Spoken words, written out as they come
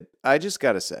I just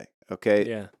got to say, okay,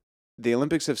 Yeah. the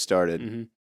Olympics have started, Mhm.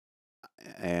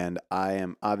 and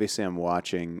I'm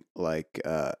watching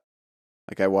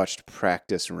I watched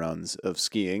practice runs of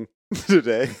skiing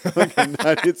today.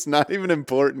 It's not even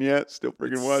important yet. Still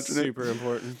freaking watching it. Super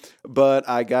important. But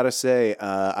I gotta say,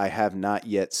 I have not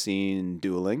yet seen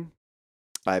dueling.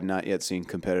 I have not yet seen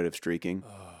competitive streaking.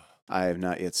 I have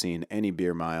not yet seen any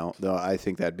beer mile, though I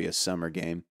think that'd be a summer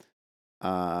game.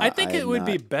 I think it would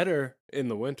be better in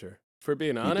the winter, for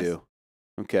being honest. You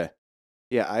do? Okay.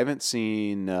 Yeah, I haven't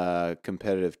seen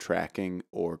competitive tracking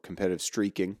or competitive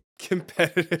streaking.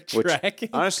 Competitive Which, tracking?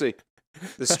 honestly,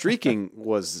 the streaking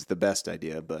was the best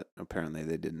idea, but apparently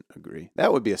they didn't agree.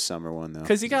 That would be a summer one, though.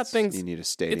 Because you got things. You need a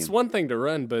stadium. It's one thing to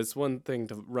run, but it's one thing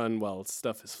to run while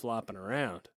stuff is flopping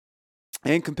around.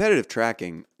 And competitive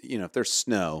tracking, if there's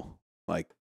snow, like.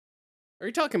 Are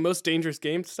you talking most dangerous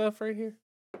game stuff right here?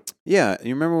 Yeah,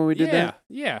 you remember when we did that?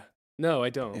 Yeah. No, I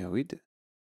don't. Yeah, we did.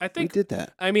 I think we did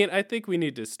that. I mean, I think we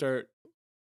need to start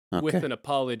with Okay. an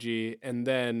apology and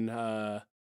then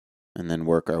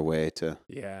work our way to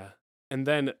and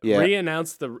then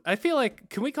re-announce I feel like,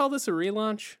 can we call this a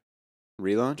relaunch?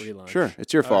 Relaunch? Sure,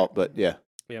 it's your fault, but yeah.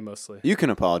 Yeah, mostly. You can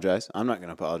apologize. I'm not going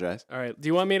to apologize. All right. Do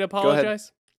you want me to apologize? Go ahead.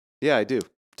 Yeah, I do.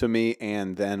 To me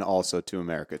and then also to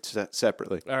America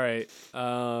separately. All right.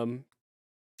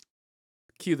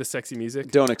 Cue the sexy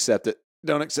music. Don't accept it.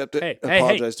 Hey,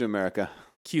 apologize to America.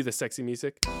 Cue the sexy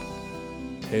music.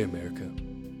 Hey, America.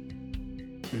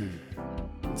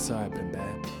 I'm sorry I've been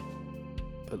bad.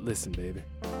 But listen, baby.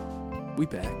 We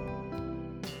back.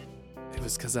 It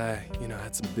was because I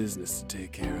had some business to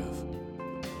take care of.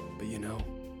 But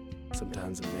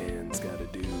sometimes a man's got to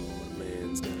do what a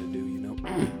man's got to do,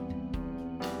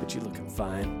 But you looking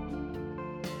fine.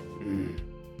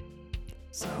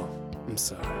 So, I'm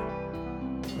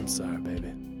sorry,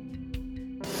 baby.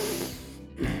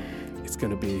 It's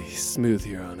gonna be smooth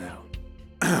here on out.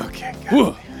 Okay,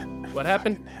 God. What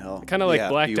happened? Hell. I kind of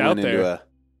blacked out there.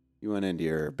 You went into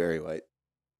your Barry White.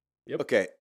 Yep. Okay.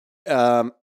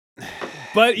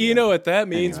 But you know what that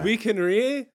means.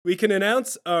 Anyway. We can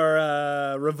announce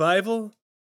our revival,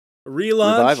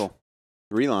 relaunch.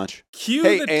 Cue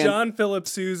the John Philip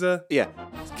Sousa. Yeah.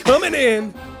 It's coming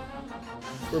in.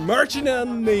 We're marching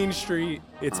down Main Street.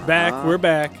 It's back. We're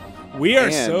back. We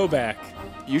are so back.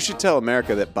 You should tell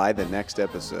America that by the next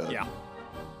episode, yeah,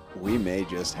 we may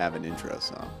just have an intro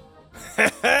song.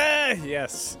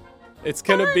 Yes. It's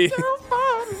going to be...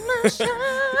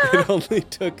 It only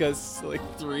took us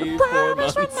 3-4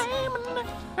 months.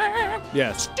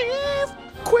 Yes. Steve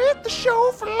quit the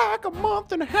show for a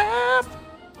month and a half.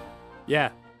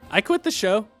 Yeah. I quit the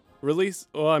show.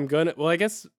 I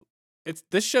guess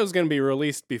this show's going to be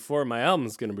released before my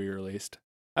album's going to be released.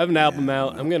 I have an album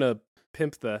out. I'm going to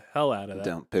pimp the hell out of that.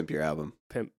 Don't pimp your album.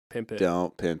 Pimp it.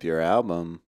 Don't pimp your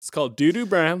album. It's called Doo-Doo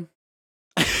Brown.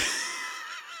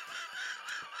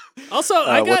 Also,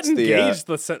 I got engaged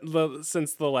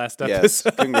since the last episode. Yes,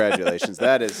 congratulations.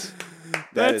 That is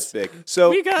big.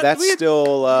 So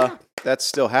that's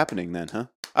still happening then, huh?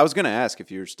 I was going to ask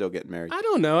if you were still getting married. I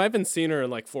don't know. I haven't seen her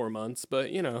in 4 months, but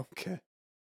Okay.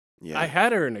 Yeah. I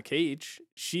had her in a cage.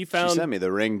 She sent me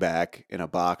the ring back in a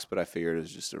box, but I figured it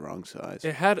was just the wrong size.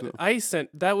 It had.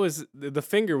 The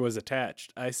finger was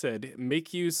attached. I said,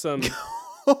 make you some.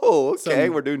 Oh, okay.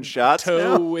 We're doing shots toe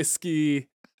now. whiskey.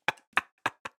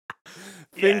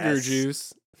 Finger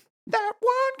juice. That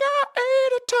one guy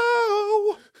ate a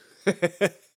toe.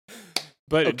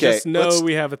 But just know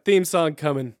we have a theme song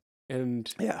coming,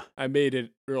 and I made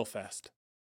it real fast.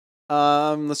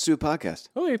 Let's do a podcast.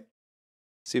 Okay.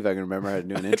 See if I can remember how to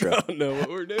do an intro. I don't know what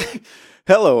we're doing.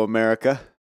 Hello, America.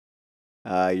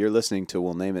 You're listening to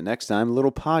We'll Name It Next Time, a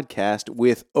little podcast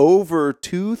with over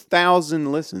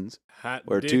 2,000 listens. Hot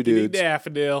We're two dudes.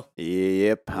 Daffodil.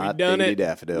 Yep, hot diggity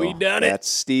daffodil. We done it. That's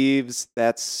Steve's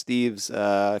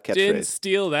catchphrase. Didn't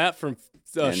steal that from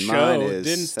a show.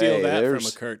 Didn't steal that from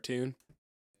a cartoon.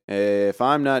 If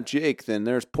I'm not Jake, then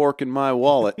there's pork in my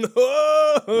wallet.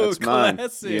 Oh, that's mine.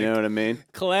 Classic. You know what I mean?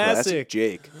 Classic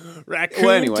Jake.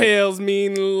 Raccoon tails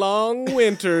mean long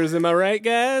winters. Am I right,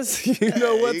 guys? You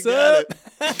know what's up?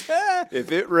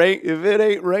 If it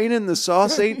ain't raining, the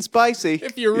sauce ain't spicy.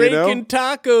 If you're raking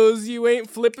tacos, you ain't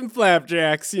flipping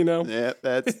flapjacks. Yeah,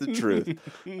 that's the truth.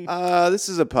 This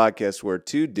is a podcast where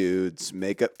two dudes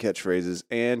make up catchphrases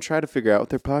and try to figure out what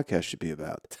their podcast should be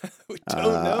about. We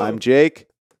don't know. I'm Jake.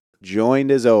 Joined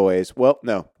as always.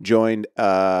 Joined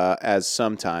as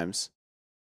sometimes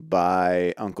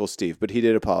by Uncle Steve, but he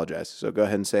did apologize. So go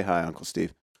ahead and say hi, Uncle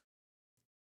Steve.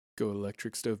 go to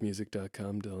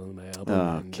electricstovemusic.com, download my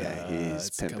album. Okay, and, he's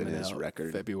it's pimping coming his out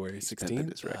record. February He's 16th. pimping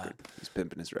his record. He's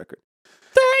pimping his record.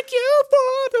 Thank you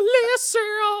for the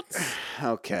listens.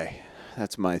 Okay,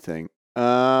 that's my thing.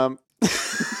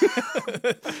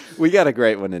 We got a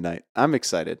great one tonight. I'm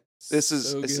excited. This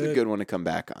is a good one to come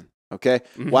back on. Okay,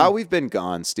 while we've been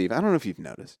gone, Steve, I don't know if you've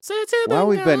noticed. Since you've While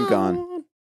been we've been gone,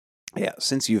 yeah,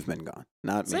 since you've been gone,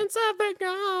 not me. Since I've been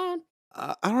gone.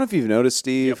 I don't know if you've noticed,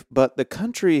 Steve, but the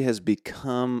country has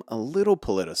become a little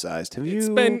politicized. Have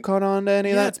you caught on to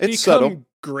any of that? It's subtle. become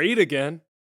great again.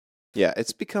 Yeah,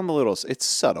 it's become a little. It's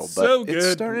subtle, but So it's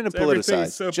good. starting to Everything's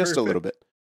politicize so just a little bit.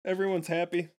 Everyone's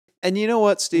happy. And you know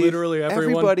what, Steve? Literally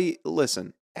everyone. Everybody,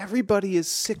 listen. Everybody is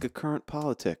sick of current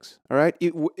politics. All right,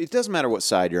 it doesn't matter what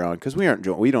side you're on because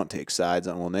we don't take sides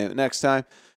on. We'll name it next time.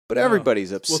 But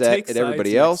everybody's upset at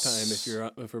everybody else. Next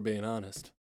time, if we're being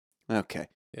honest. Okay.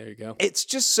 There you go. It's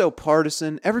just so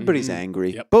partisan. Everybody's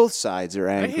angry. Yep. Both sides are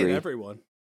angry. I hate everyone.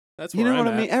 That's where you know I'm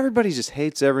what at. I mean. Everybody just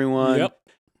hates everyone. Yep.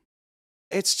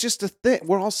 It's just a thing.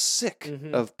 We're all sick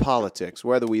of politics,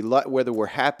 whether we're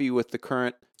happy with the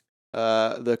current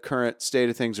state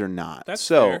of things or not. That's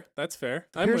fair. That's fair.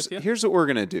 I'm with you. Here's what we're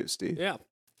gonna do, Steve. Yeah.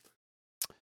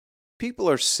 People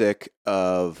are sick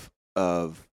of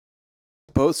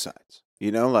both sides.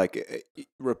 You know, like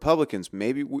Republicans.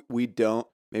 Maybe we don't.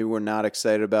 Maybe we're not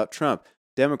excited about Trump.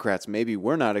 Democrats. Maybe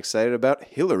we're not excited about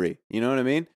Hillary. You know what I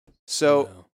mean?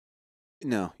 So,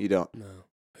 no, you don't. No.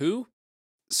 Who?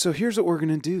 So here's what we're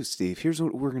gonna do, Steve. Here's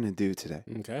what we're gonna do today.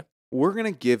 Okay. We're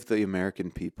gonna give the American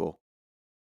people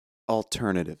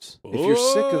alternatives.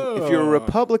 If you're a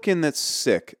Republican that's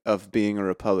sick of being a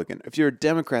Republican, if you're a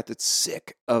Democrat that's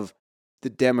sick of the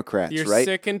Democrats, you're right?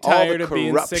 sick and tired of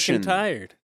being sick and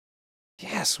tired.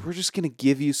 Yes, we're just going to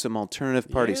give you some alternative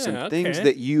parties, things okay.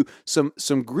 that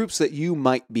some groups that you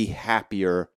might be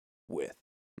happier with.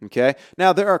 Okay?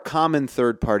 Now, there are common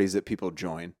third parties that people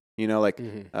join. You know, like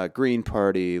Green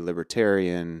Party,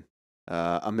 Libertarian,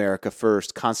 America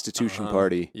First, Constitution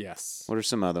Party. Yes. What are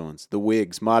some other ones? The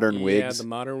Whigs, modern Whigs. Yeah, the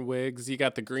modern Whigs. You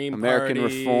got the Green American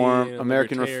Party. Reform,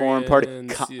 American Reform Party.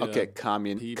 People,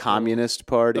 Communist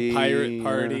Party. The Pirate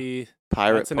Party.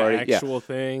 Pirate That's Party. An actual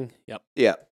thing. Yep.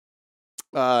 Yeah.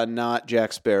 Not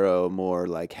Jack Sparrow, more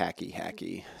like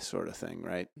hacky sort of thing,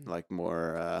 right? Like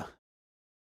more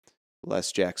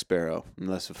less Jack Sparrow, and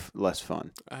less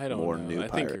fun. I don't more know. New I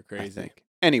Pirate, think you're crazy. I think.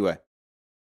 Anyway,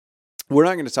 we're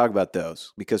not going to talk about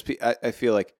those because I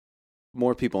feel like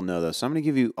more people know those. So I'm going to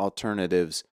give you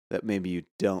alternatives that maybe you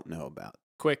don't know about.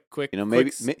 Quick, you know,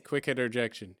 maybe quick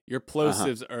interjection. Your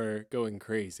plosives are going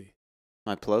crazy.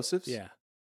 My plosives? Yeah.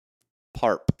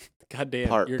 Parp. Goddamn.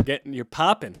 Parp. You're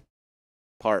popping.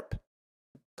 Parp.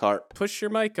 Carp. Push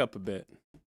your mic up a bit.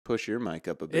 Push your mic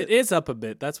up a bit. It is up a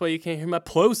bit. That's why you can't hear my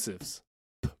plosives.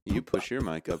 You push your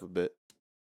mic up a bit.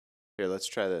 Here, let's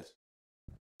try this.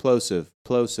 Plosive.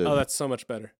 Oh, that's so much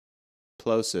better.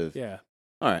 Plosive. Yeah.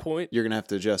 All right. Point. You're gonna have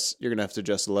to adjust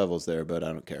the levels there, but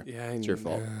I don't care. Yeah, it's your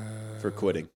fault for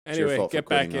quitting. It's anyway, your fault get for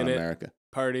quitting back in America. It.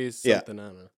 Parties. Something. I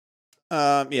don't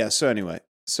know. Yeah. So anyway,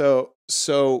 so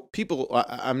people,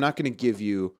 I'm not going to give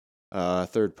you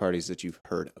third parties that you've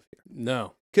heard of here.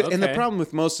 No. Okay. And the problem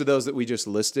with most of those that we just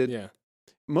listed,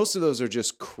 most of those are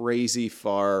just crazy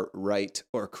far right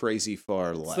or crazy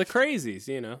far left. It's the crazies,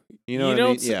 you know. You know what I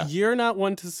mean? Yeah. You're not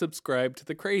one to subscribe to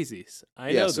the crazies.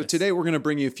 I know. So today we're going to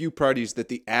bring you a few parties that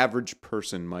the average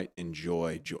person might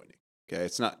enjoy joining. Okay,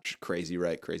 it's not crazy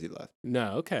right, crazy left.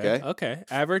 No. Okay.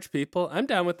 Average people. I'm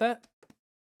down with that.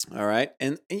 All right,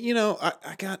 and you know,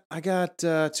 I got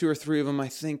 2 or 3 of them. I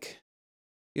think,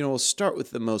 you know, we'll start with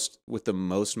the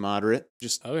most moderate.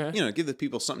 Just you know, give the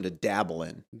people something to dabble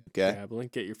in. Okay, dabbling,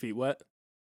 get your feet wet.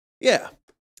 Yeah.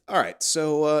 All right.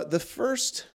 So the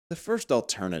first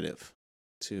alternative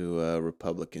to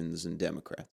Republicans and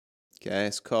Democrats. Okay,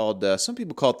 it's called. Some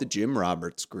people call it the Jim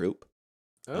Roberts Group.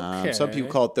 Okay. Some people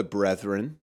call it the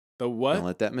Brethren. The what? Don't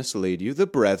let that mislead you. The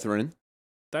Brethren.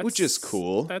 Which is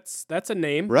cool. That's a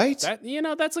name, right?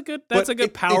 That's a good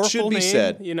powerful it should be name.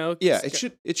 Said, you know,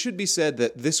 it should be said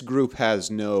that this group has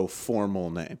no formal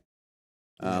name,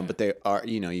 but they are.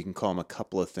 You know, you can call them a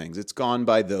couple of things. It's gone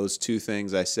by those 2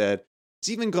 things I said. It's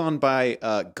even gone by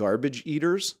garbage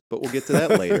eaters, but we'll get to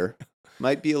that later.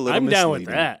 Might be a little. I'm misleading. down with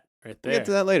that right there. We'll get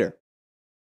to that later.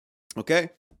 Okay.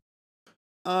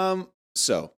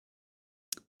 So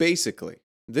basically,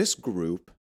 this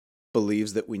group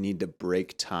believes that we need to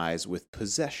break ties with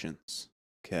possessions.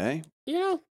 Okay?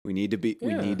 Yeah. We need to be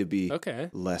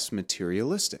less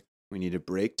materialistic. We need to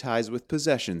break ties with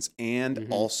possessions and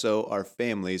also our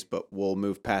families, but we'll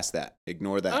move past that.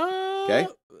 Ignore that. Okay?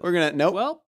 We're going to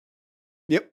Well.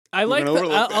 Yep. I like. gonna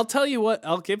overlook that. I'll tell you what.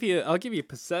 I'll give you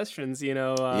possessions.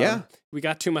 Yeah. We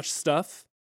got too much stuff.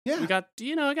 Yeah. We got.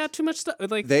 I got too much stuff.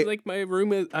 Like my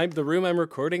room is. The room I'm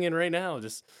recording in right now.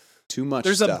 Just too much.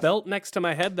 There's stuff. a belt next to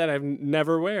my head that I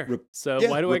never wear. So Yeah,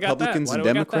 why do I got that? Republicans and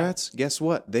Democrats, guess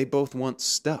what? They both want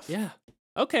stuff. Yeah.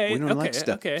 Okay. We don't like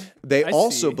stuff. Okay. They I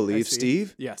also see, believe,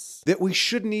 Steve, yes, that we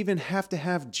shouldn't even have to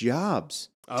have jobs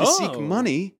to seek Oh.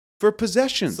 money for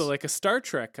possessions. So like a Star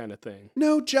Trek kind of thing.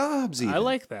 No jobs even. I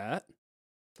like that.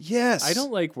 Yes. I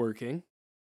don't like working.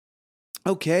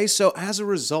 Okay, so as a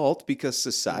result, because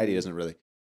society doesn't really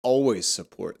always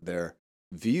support their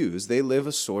views, they live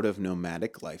a sort of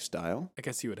nomadic lifestyle. I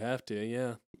guess you would have to.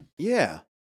 Yeah. Yeah.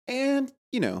 And,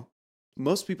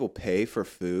 most people pay for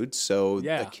food, so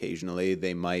Yeah. occasionally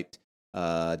they might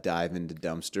dive into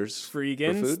dumpsters for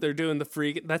Freegans. food. They're doing the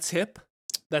freegan. That's hip.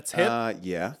 That's hip.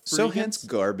 Yeah. So hence Freegans?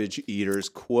 garbage eaters,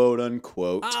 quote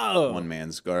unquote. Oh. One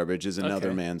man's garbage is another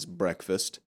Okay. man's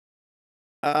breakfast.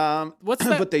 What's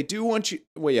that? But they do want you.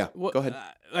 Well, yeah. What- Go ahead.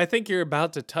 I think you're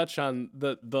about to touch on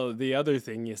the other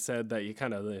thing you said that you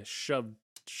kind of shoved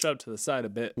to the side a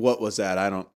bit. What was that?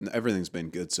 Everything's been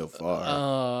good so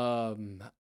far.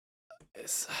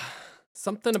 It's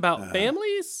something about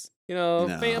families. No.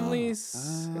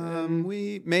 Families.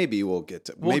 We'll get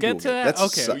to. We'll maybe get to that.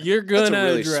 That's Okay, you're gonna That's a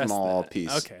really address small that.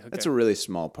 piece. Okay. That's a really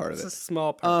small part of It's a it.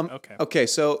 small part. Okay. Okay.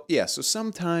 So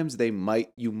sometimes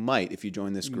you might, if you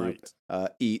join this You group, might.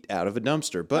 eat out of a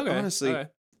dumpster. But Okay, honestly, okay.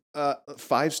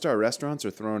 5-star restaurants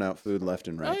are throwing out food left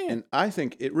and right, Oh, yeah. and I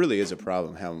think it really is a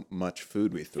problem how much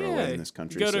food we throw away Yeah, in this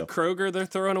country. Go to so, Kroger, they're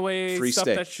throwing away Free stuff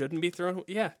steak. that shouldn't be thrown.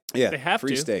 Yeah. yeah, They have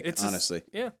free to. steak. It's just- honestly,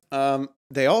 Yeah.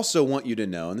 they also want you to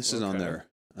know, and this is on Okay.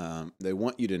 their. They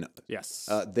want you to know. Yes.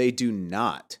 They do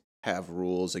not have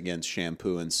rules against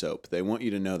shampoo and soap. They want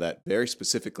you to know that very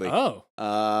specifically. Oh.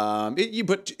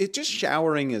 But just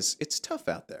showering it's tough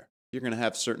out there. You're going to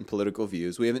have certain political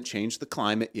views. We haven't changed the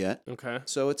climate yet, Okay.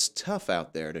 so it's tough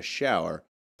out there to shower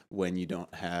when you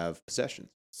don't have possessions.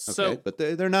 Okay, So but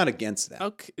they're not against that.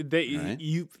 okay,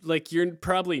 Right. you're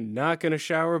probably not gonna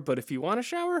shower, but if you want to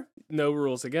shower, no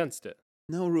rules against it.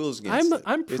 No rules against it.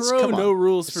 I'm It's- pro come on. no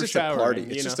rules It's for just showering. a party. you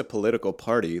It's know? just a political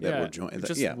party that Yeah, will join.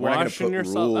 just Yeah, we're not going to washing put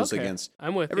yourself- rules okay, against.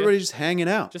 I'm with you. Everybody's just hanging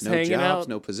out. Just no hanging jobs, out.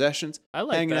 no possessions. I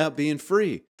like hanging that. out, being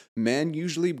free. Men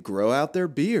usually grow out their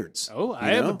beards. Oh, I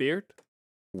have a know? beard.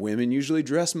 Women usually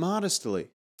dress modestly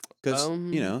because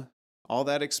Um, all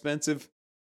that expensive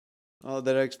clothes.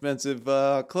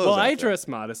 Well, out I there. dress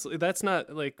modestly. That's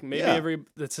not like maybe Yeah.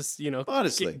 that's just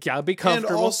Modestly. gotta be And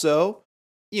comfortable. also,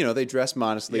 they dress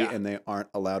modestly Yeah. and they aren't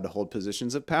allowed to hold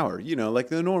positions of power. Like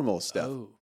the normal stuff.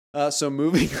 Oh. So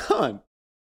moving on.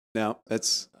 Now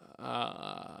that's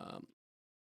Um,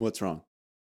 what's wrong.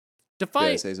 Did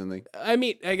I define. say something? I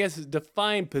mean, I guess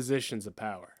define positions of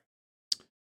power.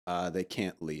 They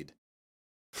can't lead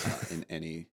in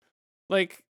any.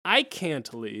 Like I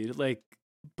can't lead. Like,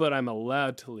 but I'm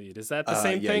allowed to lead. Is that the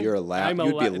same yeah, thing? you're allowed. I'm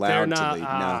You'd be they're allowed to not, lead.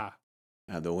 ah.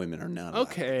 No, the women are not. allowed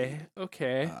to Okay. lead.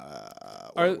 Okay.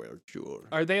 Well, sure.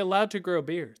 Are they allowed to grow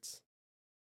beards?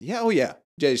 Yeah. Oh, yeah.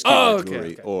 They just Oh, can't wear okay,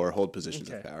 jewelry okay. or hold positions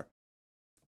of Okay. power.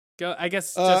 Go. I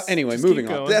guess. Anyway, just moving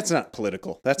keep on. going. That's not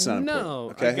political. That's not No,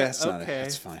 important. I Okay, get- that's not. okay.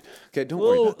 That's fine. Okay, don't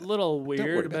little, worry about that. little worry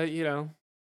weird, about but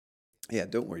Yeah,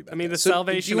 don't worry about I mean, that. the So,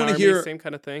 Salvation you wanna Army, hear? same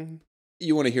kind of thing.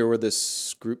 You want to hear where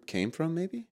this group came from?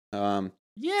 Maybe. Yeah,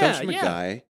 Comes from yeah. a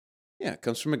guy. Yeah, it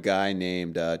comes from a guy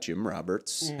named Jim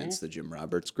Roberts. Mhm. Hence the Jim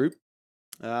Roberts group.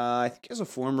 I think he was a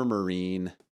former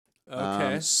Marine.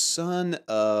 Okay. Son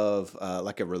of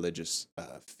like a religious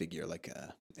figure,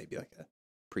 maybe like a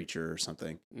preacher or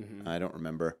something. Mhm. I don't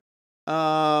remember.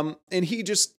 And he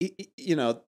just, in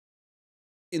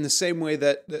the same way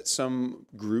that some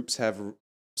groups have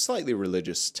slightly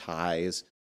religious ties,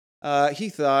 he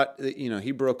thought that,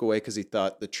 he broke away because he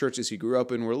thought the churches he grew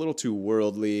up in were a little too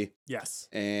worldly, Yes.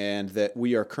 and that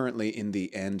we are currently in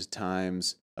the end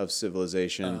times of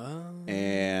civilization,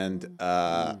 and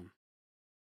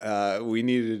we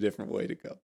needed a different way to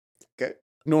go. Okay,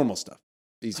 normal stuff,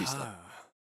 easy stuff.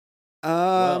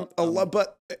 A lot,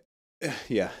 but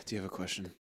yeah. Do you have a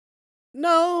question?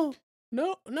 No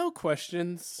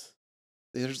questions.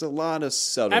 There's a lot of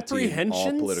subtlety in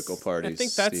Apprehensions. all political parties. I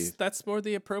think Steve. that's more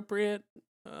the appropriate.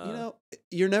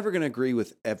 You're never going to agree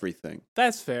with everything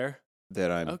That's fair.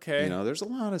 that I'm. Okay. There's a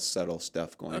lot of subtle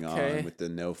stuff going Okay. on with the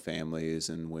no families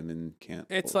and women can't.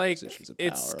 It's hold like positions of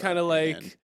it's power, kind of and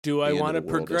like, do I the end want a of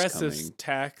the world is progressive coming.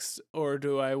 tax or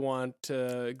do I want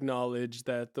to acknowledge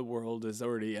that the world has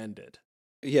already ended?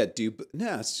 yeah.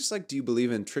 It's just like, do you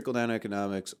believe in trickle down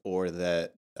economics or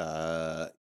that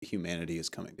humanity is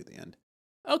coming to the end?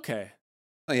 Okay,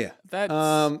 Oh yeah. that's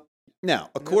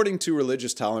Now, according to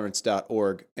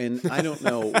religiostolerance.org, and I don't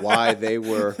know why they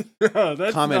were No,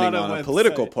 that's commenting not on a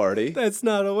political website. party. That's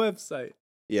not a website.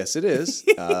 Yes, it is.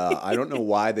 I don't know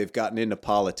why they've gotten into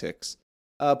politics.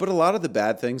 But a lot of the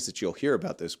bad things that you'll hear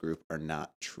about this group are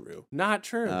not true. Not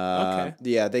true. Okay.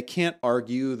 Yeah, they can't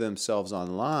argue themselves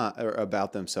online or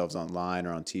about themselves online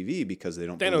or on TV because they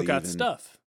don't They believe don't got in,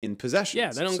 stuff. in possessions.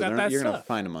 Yeah, they don't got they're- that You're going to stuff.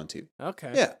 find them on TV.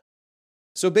 Okay. Yeah.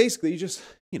 So basically, you just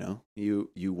you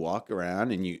walk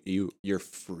around and you're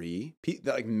free.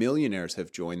 Like millionaires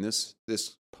have joined this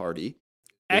party.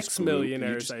 This group. You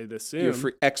Ex-millionaires, just- I'd assume. You're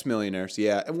free ex-millionaires,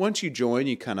 yeah. And once you join,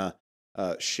 you kind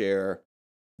of share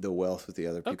the wealth with the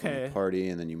other people in Okay. the party,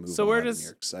 and then you move So on. where and does-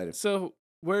 you're excited? So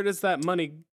where does that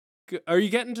money go? Are you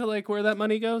getting to like where that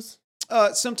money goes?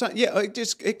 Sometimes, yeah,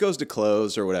 it goes to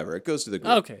clothes or whatever. It goes to the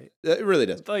group. Okay. It really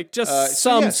does. Like just So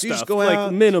some yeah, stuff. so you just go like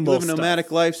out, minimal live a stuff.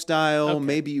 nomadic lifestyle. Okay.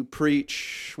 Maybe you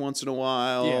preach once in a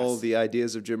while Yes. the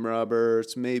ideas of Jim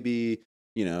Roberts. Maybe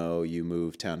you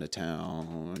move town to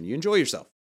town. You enjoy yourself.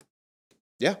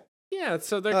 Yeah. Yeah,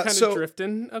 so they're kind of so-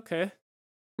 drifting. Okay.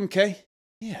 Okay.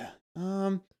 Yeah.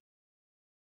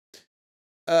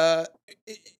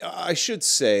 I should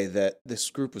say that this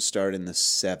group was started in the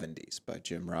 70s by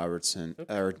Jim Robertson,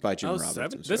 or by Jim Roberts.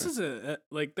 seven. I'm This sorry. is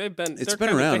like they've been. It's they're been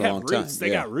kinda- around they a have long roots. time.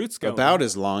 They yeah. got roots going. About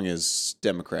as long as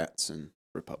Democrats and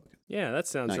Republicans. Yeah, that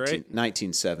sounds right.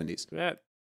 1970s. That.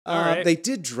 All right. They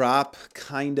did drop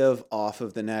kind of off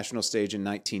of the national stage in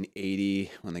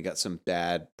 1980 when they got some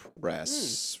bad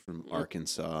press from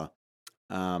Arkansas.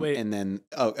 Wait. And then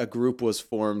a group was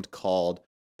formed called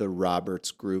the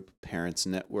Roberts Group Parents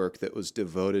Network that was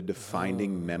devoted to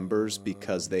finding members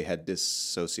because they had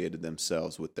dissociated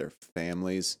themselves with their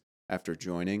families after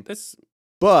joining. This.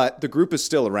 But the group is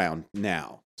still around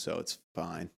now, so it's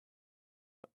fine.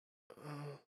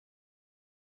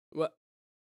 What?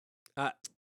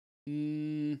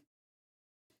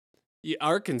 Yeah,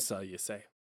 Arkansas, you say?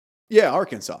 Yeah,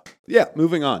 Arkansas. Yeah,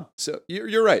 moving on. So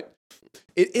you're right.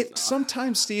 It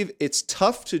sometimes, Steve, it's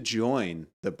tough to join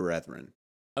the Brethren.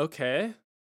 Okay,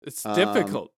 it's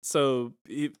difficult. So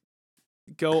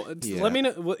go. Yeah. Let me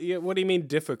know. What do you mean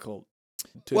difficult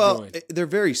to Well, join? they're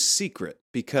very secret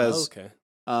because Okay.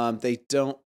 they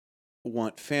don't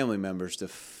want family members to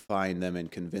find them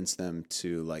and convince them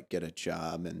to like get a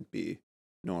job and be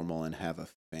normal and have a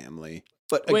family.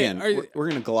 But Wait, again, we're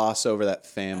going to gloss over that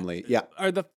family. Yeah.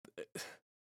 Are the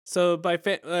so by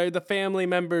are the family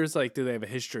members like? Do they have a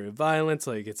history of violence?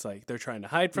 Like it's like they're trying to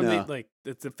hide from No.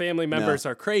 the family members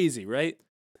are crazy, right?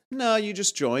 No, you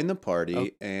just join the party Oh.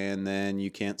 and then you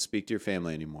can't speak to your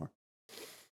family anymore.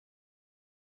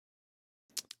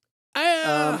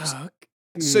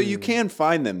 So you can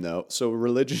find them though. So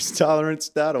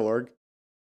religiostolerance.org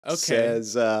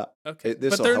says okay, this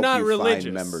but will they're help not you religious.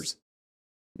 find members.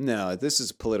 No, this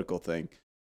is a political thing.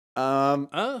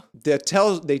 Oh, They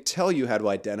tell you how to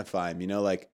identify them.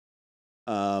 Like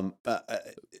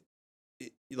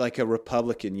like a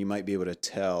Republican, you might be able to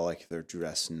tell like if they're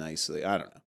dressed nicely. I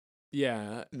don't know.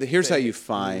 yeah. Here's how They- you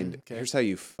find. okay. Here's how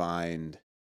you find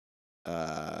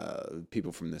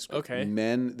people from this group. Okay.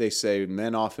 They say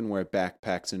men often wear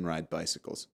backpacks and ride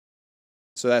bicycles.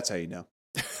 So that's how you know.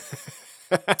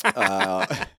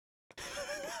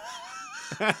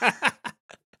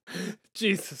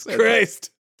 Jesus Okay.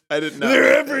 Christ! I did not. They're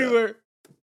make that everywhere.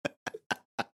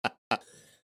 up.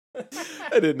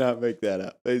 I did not make that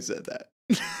up. They said that.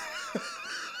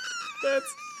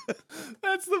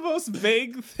 That's the most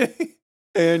vague thing.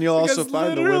 And you'll also Because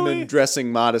find the literally- women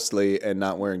dressing modestly and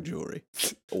not wearing jewelry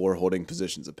or holding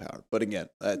positions of power. But again,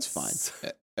 that's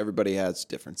fine. Everybody has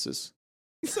differences.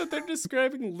 So they're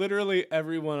describing literally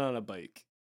everyone on a bike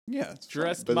Yeah, it's fine.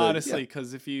 dressed But modestly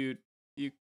because if you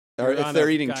or you're if on they're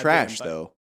a eating goddamn trash, bike.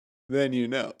 though, then you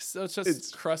know. So it's just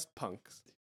It's- crust punks.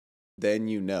 Then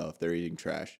you know if they're eating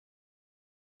trash.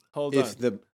 Hold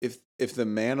on. If the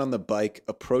man on the bike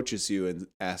approaches you and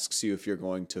asks you if you're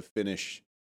going to finish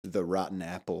the rotten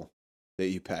apple that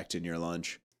you packed in your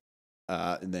lunch,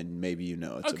 and then maybe you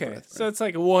know it's a Okay, Brethren. so it's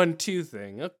like a 1-2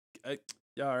 thing. Okay.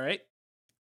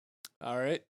 All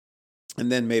right.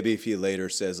 And then maybe if he later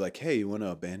says like, "Hey, you want to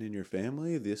abandon your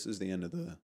family? This is the end of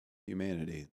the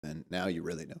humanity." Then now you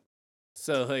really know.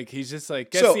 So like he's just like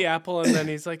gets So- the apple and then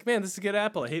he's like, "Man, this is a good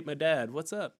apple. I hate my dad.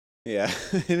 What's up?" Yeah,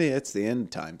 it's the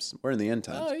end times. We're in the end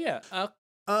times. Oh yeah. So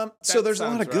that there's a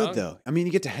lot sounds of good wrong. though. I mean,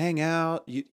 you get to hang out.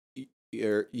 You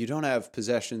don't have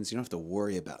possessions. You don't have to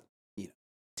worry about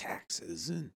taxes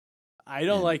and I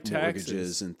don't and like mortgages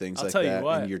taxes. and things I'll like tell you that.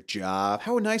 what. And your job.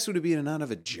 How nice would it be to not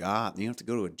have a job? You don't have to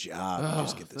go to a job and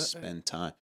just Oh, get to that- spend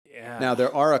time. Yeah. Now,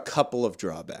 there are a couple of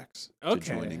drawbacks to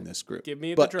Okay. joining this group. Give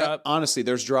me the But drop. honestly,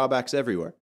 there's drawbacks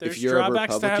everywhere. There's if you're a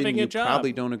drawbacks to Republican, having a you job.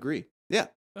 probably don't agree. Yeah.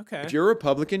 Okay. If you're a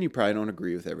Republican, you probably don't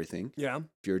agree with everything. Yeah.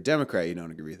 If you're a Democrat, you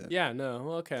don't agree with it. Yeah.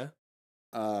 No. Okay.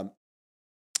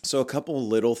 So a couple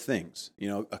little things,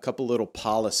 a couple little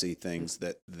policy things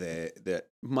that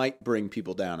might bring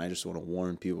people down. I just want to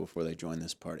warn people before they join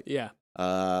this party. Yeah.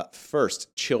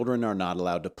 First, children are not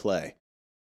allowed to play.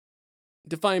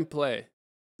 Define play.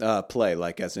 Play,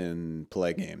 like as in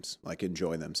play games, like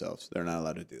enjoy themselves. They're not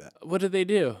allowed to do that. What do they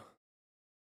do?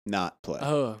 Not play.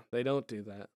 Oh, they don't do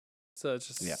that. So it's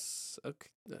just okay.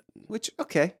 Which,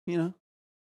 okay,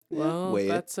 Well, weigh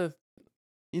that's it.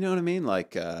 You know what I mean?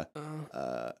 Like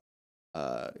a.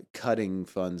 cutting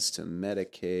funds to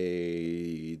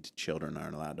Medicaid. Children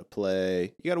aren't allowed to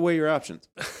play. You got to weigh your options.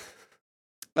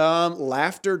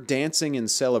 Laughter, dancing, and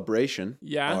celebration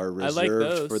Yeah, are I like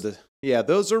reserved for those.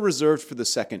 those are reserved for the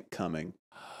second coming.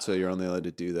 So you're only allowed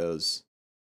to do those.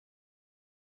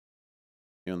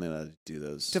 You're only allowed to do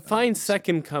those. Define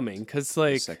second coming, because the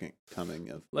like, second coming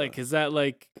of is that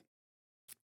like?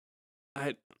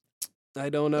 I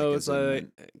don't know. Like It's as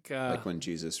in like when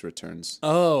Jesus returns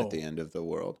oh, at the end of the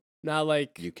world. not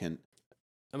like You can.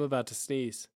 I'm about to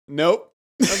sneeze. Nope.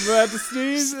 I'm about to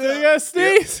sneeze. I Stop. gotta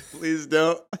sneeze. Yep, please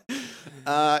don't.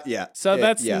 Yeah. So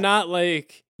that's yeah. not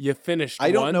like you finished.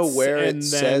 I don't know once where it and then,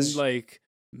 says- like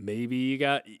maybe you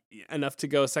got enough to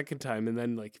go a second time, and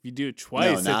then like if you do it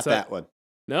twice, No, not it's that one.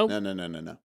 No, No.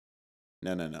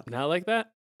 not like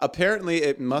that. Apparently,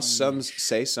 it must Yeesh.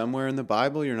 say somewhere in the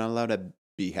Bible you're not allowed to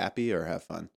be happy or have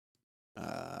fun.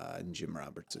 In Jim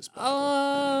Roberts'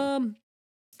 Bible.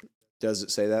 Does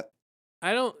it say that?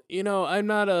 I don't. I'm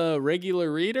not a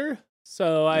regular reader,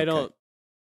 so I Okay. don't.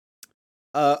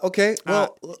 Okay.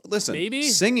 Well, listen. maybe?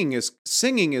 singing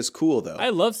is cool though. I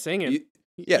love singing.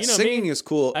 Yeah, you know singing me. is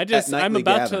cool. I'm nightly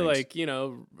about gatherings.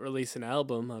 to release an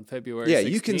album on February. Yeah,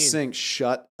 16th. you can sing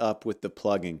 "Shut Up with the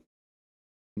Plugging."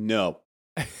 No,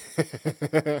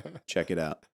 check it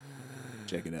out.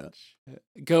 Check it out.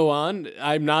 Go on.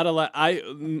 I'm not allowed. My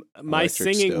Electric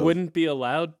singing stove. wouldn't be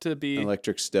allowed to be.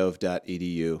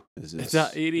 Electricstove.edu is this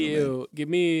 .edu. domain. Give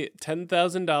me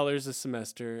 $10,000 a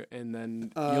semester, and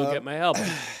then you'll get my album.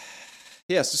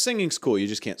 Yeah, so singing's cool. You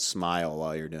just can't smile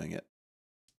while you're doing it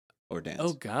or dance.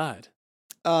 Oh God.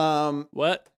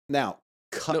 What? No.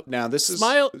 Now this is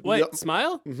Smile. Wait.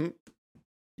 Smile. Mm-hmm.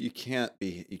 You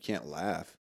can't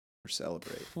laugh or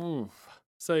celebrate.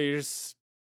 So you're just.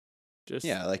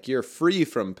 Yeah, like you're free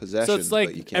from possession. So it's but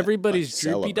you like can't, everybody's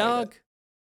like, droopy celebrate dog. it.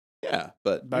 Yeah,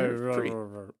 but you're free.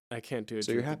 I can't do a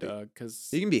So you're droopy happy. dog because.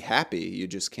 You can be happy. You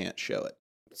just can't show it.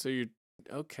 So you're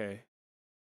okay.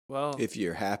 Well, If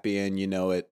you're happy and you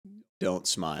know it, don't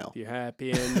smile. if you're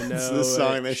happy and you know It's the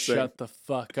song it, they sing. shut the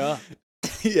fuck up.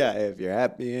 Yeah, if you're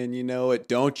happy and you know it,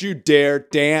 don't you dare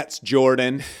dance,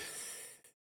 Jordan.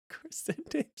 Kristen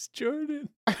Dames Jordan.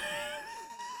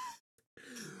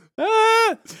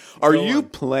 Ah! Are Go you on.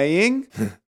 playing?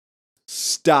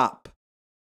 Stop.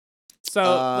 So,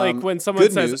 like, when someone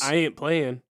good says, news. I ain't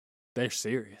playing, they're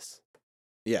serious.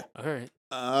 Yeah. All right.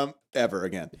 Ever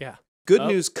again. Yeah. Good Oh.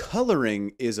 news,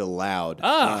 coloring is allowed.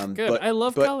 Ah, good. But, I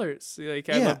love but, colors. Like,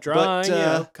 I Yeah, love drawing,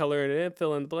 but, coloring it in,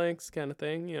 fill in the blanks kind of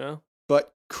thing,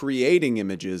 but creating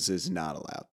images is not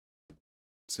allowed.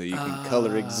 So you can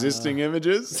color existing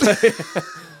images.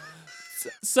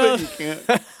 So, But you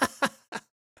can't.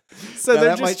 so Now, they're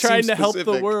that might just trying seem to help the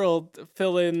specific. world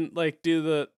fill in, like, do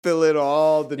the Fill in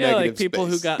all the negative like people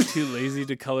who space. got too lazy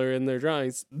to color in their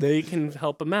drawings. They can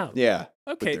help them out. Yeah.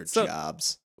 Okay. With So their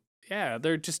jobs. yeah,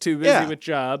 they're just too busy Yeah. with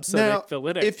jobs, so Now, they fill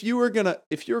it in. If you were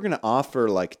gonna offer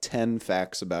like 10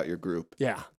 facts about your group,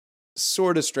 yeah.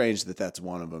 sort of strange that that's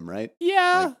one of them, right?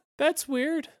 Yeah, Like- that's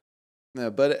weird. No,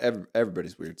 but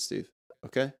everybody's weird, Steve.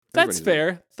 Okay, That's Everybody's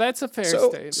weird. fair. That's a fair So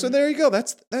statement. there you go.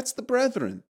 That's the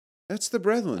brethren. That's the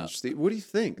brethren. Oh. Steve. What do you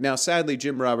think? Now, sadly,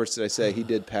 Jim Roberts, did I say he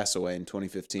did pass away in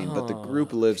 2015, but the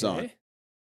group lives on, Okay.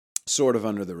 sort of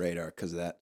under the radar because of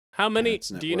that. How many? It's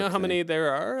Do you know network how thing. many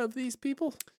there are of these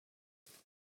people?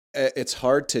 It's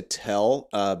hard to tell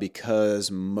because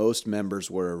most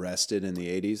members were arrested in the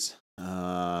 80s.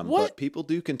 What? But people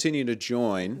do continue to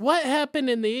join. What happened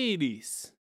in the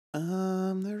 80s?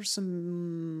 There's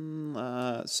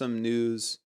some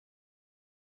news.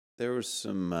 There was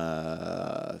some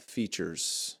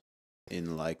features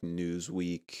in like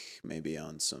Newsweek, maybe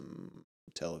on some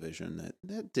television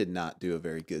that did not do a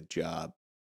very good job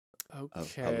of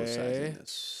publicizing Okay.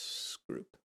 this group.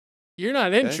 You're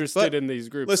not interested but in these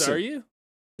groups, listen, are you?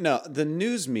 No, the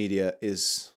news media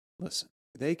is, listen,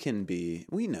 they can be,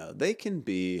 we know, they can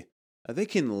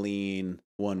lean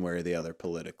one way or the other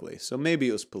politically. So maybe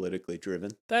it was politically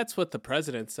driven, That's what the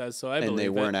president says, so I and believe they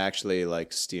it. weren't actually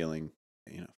like stealing,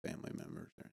 family members.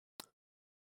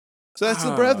 So that's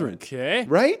the Brethren, Okay.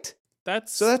 right?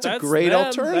 That's So that's a great them.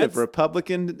 alternative,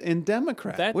 Republican and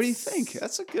Democrat. What do you think?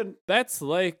 That's- That's a good. That's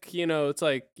like, it's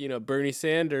like, Bernie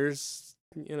Sanders,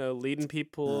 leading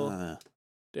people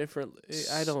differently.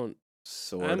 I don't,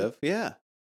 Sort I'm- of, yeah.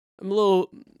 I'm a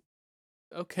little,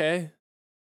 okay.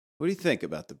 What do you think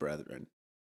about the Brethren?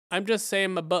 I'm just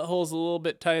saying my butthole's a little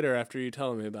bit tighter after you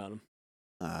telling me about them.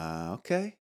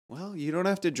 Okay. Well, you don't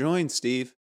have to join,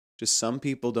 Steve. Just some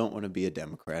people don't want to be a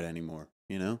Democrat anymore,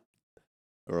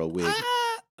 or a Whig.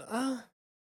 How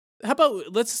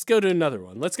about, let's just go to another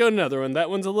one. That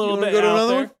one's a little wanna bit go to out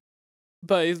another there. one?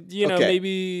 But, Okay.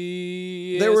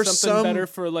 maybe There were something some- better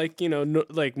for like,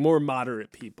 like more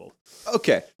moderate people.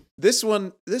 Okay. This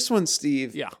one,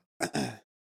 Steve, Yeah.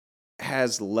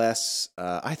 has less.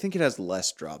 I think it has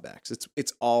less drawbacks.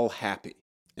 It's all happy.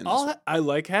 In this one. I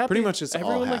like happy. Pretty much it's all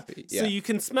Everyone happy. So you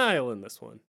can smile in this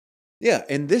one. Yeah,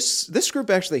 and this group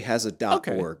actually has a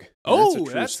Okay. .org. And Oh, that's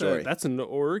a true story. that's an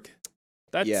org.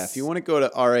 That's, Yeah, if you want to go to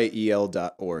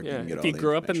rael.org, you Yeah, can get if all you the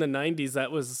grew up in information. the 90s,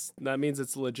 that means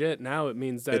it's legit. Now it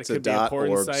means that It's it a could be a porn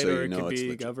 .org, site so or you it know could it's be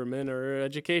legit. government or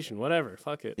education, whatever.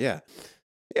 Fuck it. Yeah,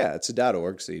 it's a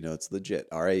 .org, so you know it's legit.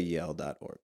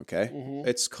 rael.org. Okay, Mhm.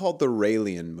 it's called the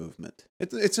Raelian movement.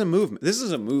 It's a movement. This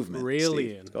is a movement. Steve.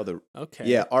 Raelian. It's called the Okay.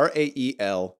 yeah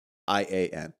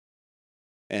RAELIAN.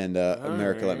 And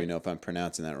America, let me Alright. know if I'm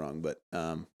pronouncing that wrong, but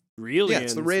Raelians. yeah,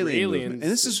 it's the Raelian movement,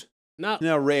 and this is not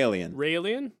no Raelian.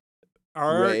 Raelian.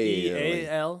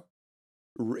 REAL.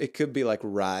 It could be like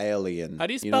Raelian. How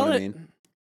do you know spell what it? I mean?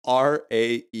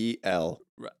 RAELIAN.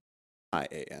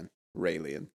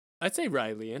 Raelian. I'd say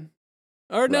Raelian.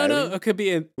 Or no, Raelian? it could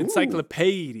be an Ooh.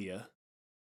 encyclopedia.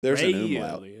 There's an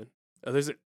umlaut. Raelian. Oh, there's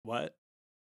a what?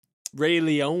 Ray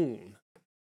Leon.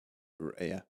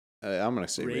 Yeah. I'm going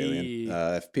to say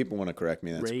Raelian. If people want to correct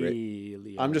me, that's great.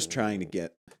 Ray I'm just trying to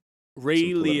get.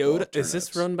 Ray political Liotta. Is this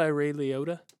alternatives. run by Ray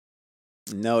Liotta?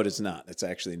 No, it is not. It's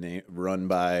actually run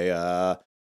by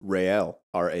Rael.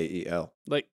 RAEL.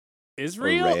 Like Or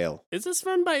Israel? Rael. Is this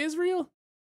run by Israel?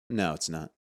 No, it's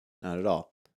not. Not at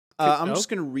all. Could- I'm oh. just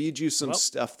going to read you some Well.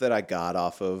 stuff that I got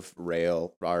off of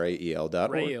Rael,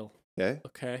 RAEL.org. Rail. Okay.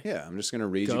 Okay. Yeah, I'm just going to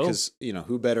read you Go. because,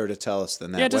 who better to tell us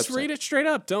than that Yeah, just website? read it straight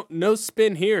up. No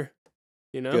spin here.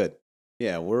 Good.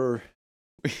 Yeah,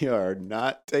 we are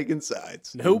not taking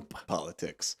sides. in Nope.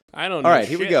 Politics. I don't know. All right,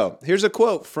 here we shit. go. Here's a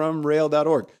quote from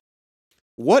rail.org.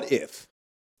 What if,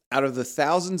 out of the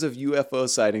thousands of UFO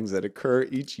sightings that occur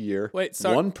each year, Wait,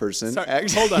 sorry. one person Sorry,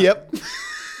 actually... hold on. Yep.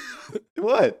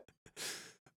 What?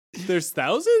 There's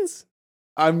thousands?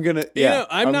 I'm going to...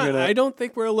 I don't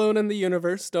think we're alone in the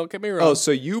universe. Don't get me wrong. Oh,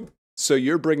 so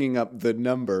you're bringing up the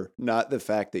number, not the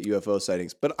fact that UFO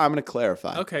sightings. But I'm going to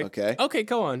clarify. Okay. Okay. Okay,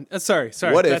 go on. Sorry.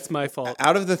 What if- That's my fault.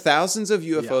 Out of the thousands of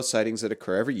UFO Yeah. sightings that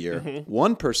occur every year, Mhm.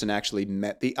 one person actually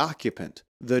met the occupant,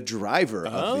 the driver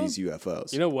Oh. of these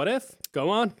UFOs. What if? Go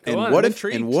on. and I'm what if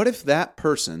intrigued. and what if that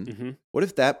person Mhm. what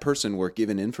if that person were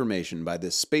given information by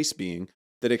this space being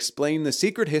that explained the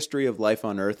secret history of life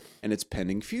on Earth and its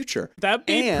pending future? That'd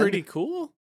be and- pretty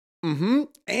cool. Mm-hmm.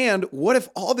 And what if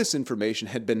all this information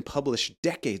had been published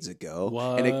decades ago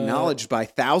What? and acknowledged by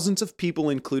thousands of people,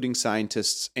 including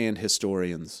scientists and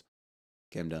historians?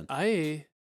 Okay, I'm done. I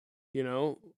mean,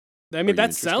 you that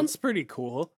interested? sounds pretty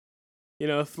cool.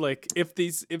 If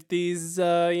these,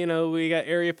 we got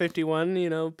Area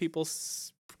 51, people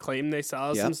claim they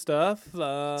saw Yep. some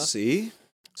stuff. See?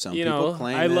 Some people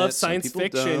claim I love it, some science people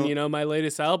fiction. don't. My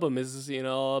latest album is,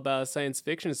 all about science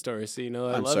fiction stories. So, I I'm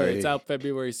love it. It's sorry. out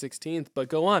February 16th, but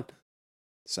go on.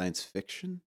 Science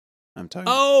fiction? I'm talking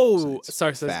Oh,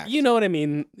 science sorry. fact. You know what I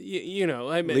mean.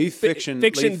 I mean Leave fiction-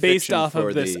 fiction leave based fiction off for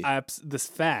of this the- this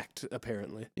fact,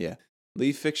 apparently.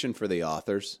 Leave fiction for the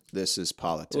authors. This is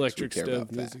politics. We care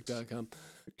about facts. ElectricStoveMusic.com.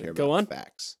 We care Go about on.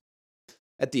 facts.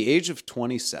 At the age of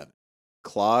 27,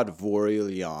 Claude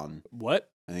Vorilhon, What?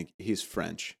 I think he's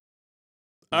French.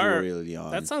 Alright,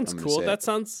 Vorilhon, That sounds I'm gonna cool. say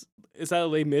it. Is that a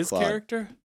Les Mis Claude. character?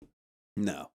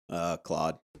 No,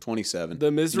 Claude, 27.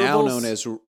 The Miserables?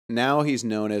 Now he's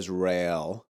known as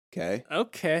Rael. Okay.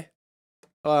 Okay.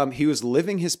 He was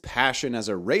living his passion as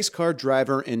a race car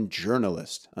driver and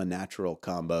journalist. A natural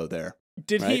combo there.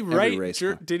 Did he Right? Every write race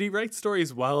car. did he write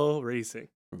stories while racing?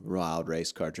 Wild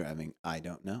race car driving. I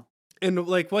don't know. And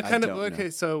what I kind of don't know.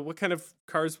 so what kind of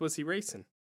cars was he racing?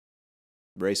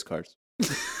 Race cars.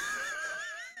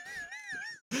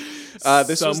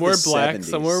 This some was the were black, 70s.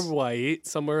 some were white,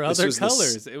 some were This other was the s-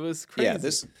 colors. It was crazy. Yeah,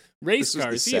 this race was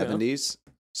cars, the 70s.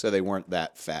 So they weren't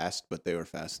that fast, but they were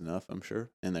fast enough, I'm sure.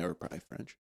 And they were probably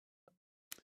French.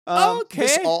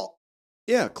 Okay.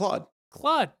 Claude.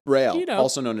 Claude. Rail, You know.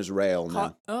 also known as Rail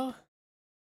now. Oh,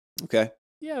 Okay.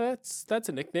 yeah, that's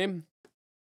a nickname.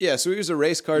 Yeah, so he was a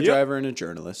race car Yep. driver and a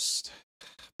journalist.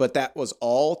 But that was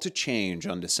all to change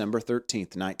on December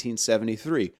 13th,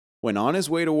 1973, when on his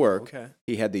way to work, Okay.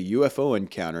 he had the UFO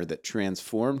encounter that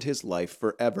transformed his life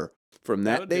forever. From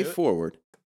that That'll day do it. forward,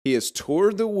 he has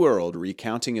toured the world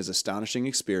recounting his astonishing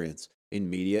experience in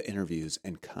media interviews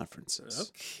and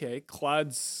conferences. Okay,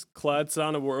 Claude's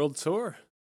on a world tour.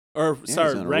 Or he's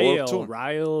sorry, on a world tour.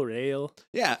 Rail.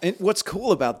 Yeah, and what's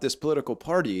cool about this political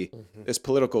party, this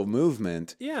political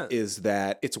movement, Yeah. is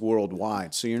that it's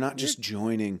worldwide. So you're not just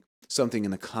joining something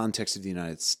in the context of the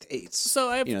United States. So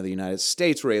I have the United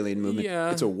States Raelian movement. Yeah.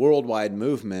 It's a worldwide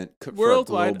movement for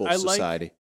Worldwide, a global I like-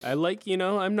 society.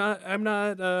 I'm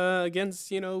not against,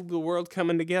 the world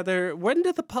coming together. When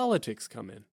did the politics come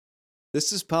in?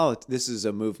 This is This is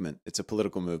a movement. It's a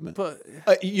political movement.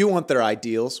 But You want their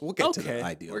ideals? We'll get to okay, the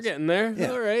ideals. we're getting there.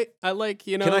 Yeah. All right. I like,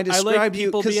 I I like describe you-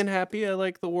 people 'cause- being happy. I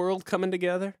like the world coming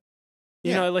together.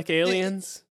 Yeah. I like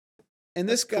aliens. And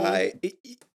this That's cool. guy,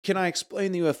 can I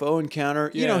explain the UFO encounter?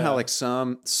 You know how Yeah. like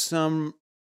some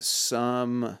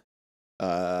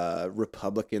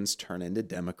Republicans turn into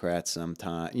Democrats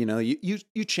sometime.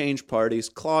 You change parties.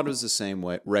 Claude was the same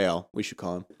way. Rail, we should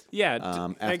call him. Yeah.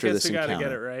 I After guess this we gotta encounter.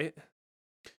 get it right.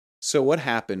 So what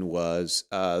happened was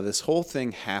this whole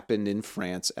thing happened in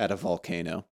France at a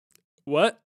volcano.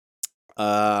 What?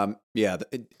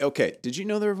 Okay. Did you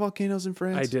know there are volcanoes in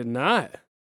France? I did not.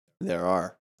 There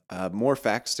are. More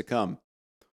facts to come.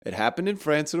 It happened in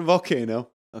France at a volcano.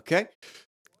 Okay.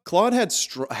 Claude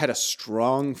had a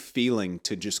strong feeling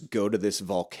to just go to this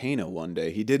volcano one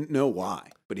day. He didn't know why,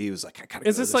 but he was like, I gotta go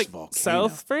Is to this this like volcano.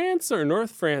 South France or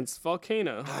North France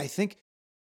volcano? I think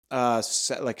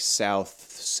like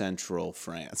South Central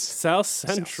France. South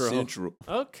Central. South Central.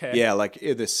 Okay. Yeah, like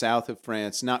the south of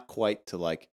France, not quite to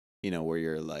like, where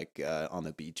you're like on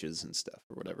the beaches and stuff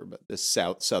or whatever, but the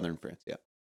southern France, yeah.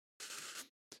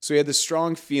 So he had this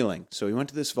strong feeling. So he went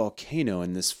to this volcano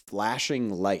and this flashing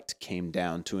light came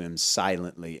down to him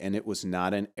silently, and it was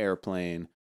not an airplane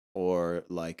or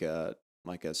like a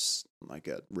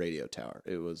radio tower.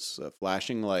 It was a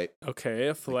flashing light. Okay,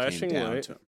 a that flashing came down light.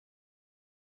 to him.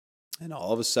 And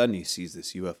all of a sudden he sees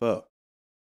this UFO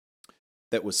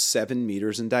that was 7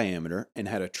 meters in diameter and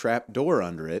had a trap door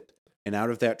under it, and out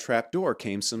of that trap door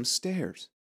came some stairs.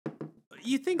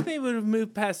 You think they would have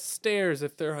moved past stairs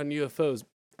if they're on UFOs,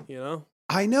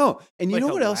 I know. And you Like know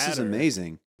a what else is ladder.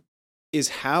 amazing? Is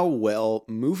how well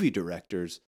movie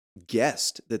directors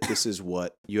guessed that this is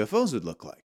what UFOs would look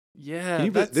like. Yeah.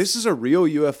 This is a real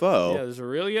UFO, Yeah, there's a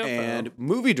real UFO. and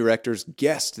movie directors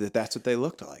guessed that that's what they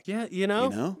looked like. yeah,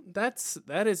 know?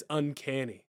 that is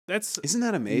uncanny. That's Isn't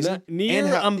that amazing? near And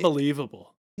how-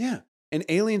 unbelievable. Yeah. And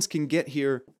aliens can get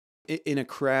here in a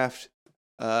craft,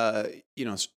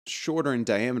 shorter in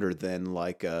diameter than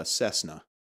like a Cessna,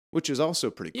 which is also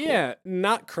pretty cool. Yeah,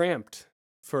 not cramped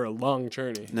for a long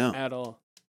journey. No. At all.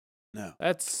 No.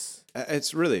 It's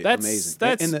It's really that's amazing.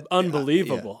 that's And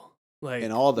unbelievable. Like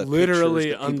And all the literally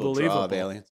pictures that people draw unbelievable. of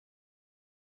aliens.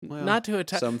 Well, Not to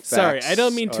attack. some Sorry, I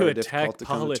don't facts mean to are attack difficult to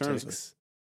come to terms with. politics.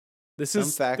 This Some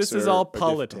is facts this is are all difficult.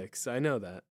 politics. I know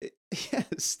that. Yes,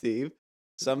 Steve.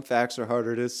 Some facts are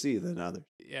harder to see than others.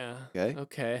 Yeah. Okay.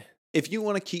 Okay. If you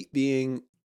want to keep being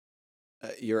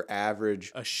your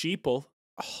average A sheeple.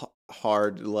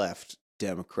 hard left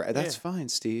Democrat, that's Yeah. fine,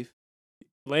 Steve.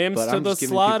 Lambs But to I'm the just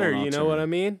giving people slaughter. an You know what I alternative.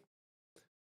 mean?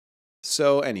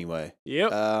 So anyway, Yep.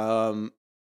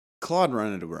 Claude he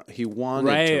wanted to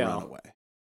Rail. run away.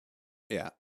 Yeah.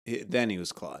 Then he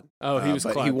was Claude. Oh, he was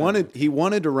but Claude he then.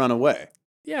 wanted to run away.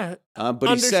 Yeah. But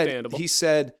Understandable. he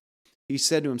said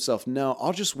to himself, "No,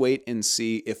 I'll just wait and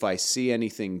see if I see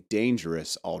anything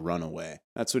dangerous, I'll run away."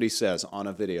 That's what he says on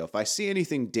a video. If I see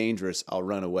anything dangerous, I'll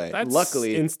run away. That's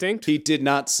Luckily, instinct. he did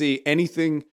not see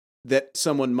anything that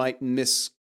someone might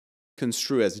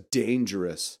misconstrue as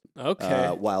dangerous Okay.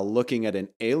 while looking at an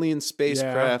alien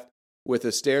spacecraft with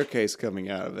a staircase coming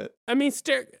out of it. I mean,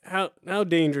 how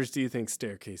dangerous do you think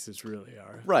staircases really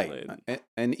are? Right. Like,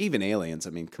 And even aliens, I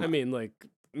mean, come I on. mean, like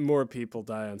more people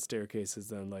die on staircases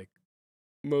than like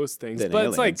most things, Than but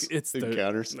it's like aliens it's the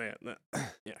encounters.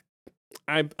 yeah.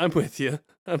 I'm with you.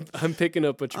 I'm picking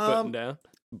up what you're putting down.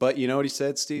 But you know what he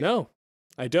said, Steve? No,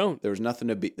 I don't. There was nothing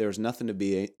to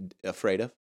be afraid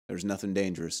of. There's nothing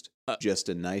dangerous. Just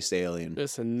a nice alien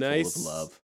Just a nice full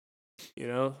of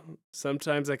love.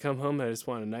 Sometimes I come home and I just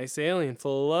want a nice alien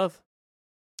full of love.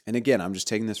 And again, I'm just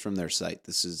taking this from their site.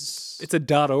 This is It's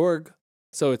a .org.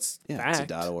 So it's Yeah,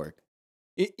 fact. it's a .org.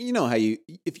 You know how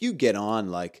if you get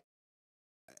on like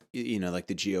like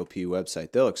the GOP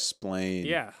website, they'll explain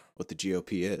Yeah. what the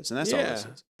GOP is, and that's all this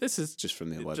is. This is Just from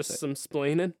the website. just some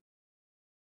splaining.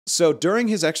 So during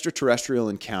his extraterrestrial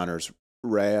encounters,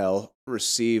 Rael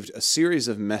received a series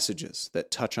of messages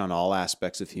that touch on all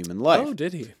aspects of human life. Oh,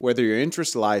 did he? Whether your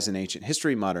interest lies in ancient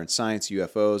history, modern science,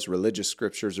 UFOs, religious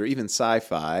scriptures, or even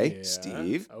sci-fi, Yeah.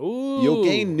 Steve, Ooh. you'll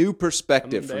gain new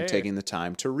perspective I'm from there. taking the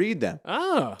time to read them.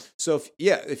 Ah. So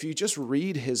if you just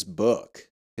read his books,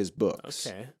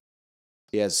 Okay.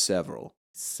 he has several,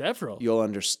 Several. you'll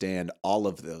understand all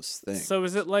of those things. So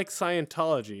is it like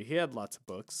Scientology? He had lots of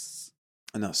books.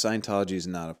 No, Scientology is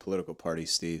not a political party,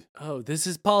 Steve. Oh, this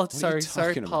is politics. What are you Sorry,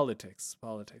 talking about?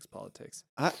 Politics.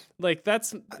 I Like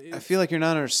that's. feel like you're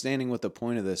not understanding what the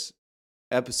point of this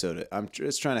episode is. I'm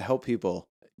just trying to help people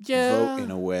Yeah. vote in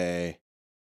a way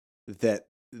that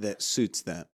suits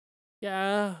them.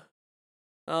 Yeah.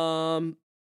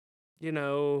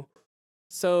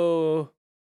 So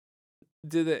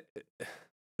do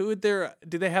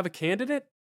they have a candidate?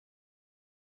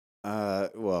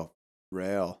 Well,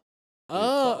 Rael.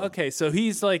 Oh, follow. okay. So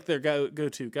he's like their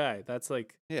go-to guy. That's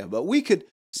like Yeah, but we could,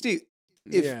 Steve,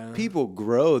 if Yeah. people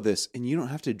grow this, and you don't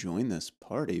have to join this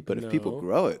party, but if people No.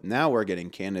 grow it, now we're getting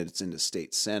candidates into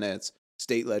state senates,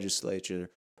 state legislature,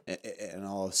 and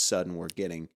all of a sudden we're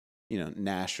getting,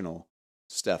 national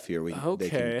stuff here. They Okay.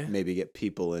 can maybe get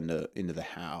people into the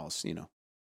House,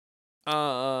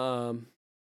 um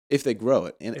if they grow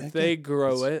it. And if they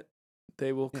grow it's- it,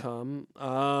 they will Yeah.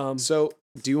 come. So,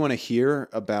 do you want to hear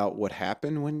about what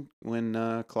happened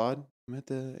when Claude met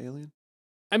the alien?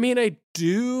 I mean, I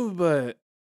do, but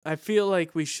I feel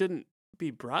like we shouldn't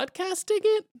be broadcasting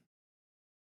it.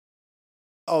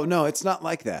 Oh no, it's not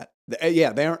like that. They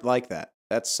aren't like that.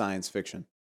 That's science fiction.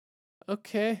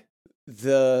 Okay.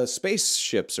 The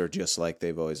spaceships are just like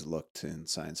they've always looked in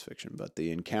science fiction, but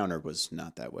the encounter was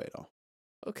not that way at all.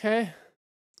 Okay.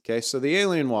 Okay, so the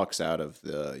alien walks out of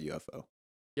the UFO.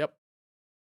 Yep.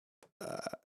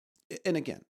 And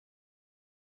again,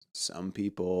 some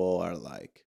people are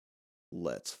like,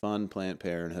 let's fund Planned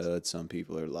Parenthood. Some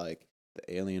people are like,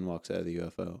 the alien walks out of the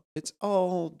UFO. It's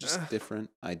all just different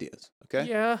ideas. Okay?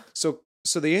 Yeah. So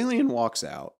the alien walks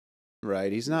out,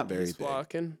 right? He's not very He's big.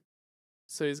 walking.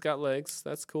 So he's got legs.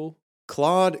 That's cool.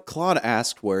 Claude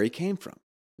asked where he came from.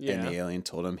 Yeah. And the alien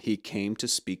told him he came to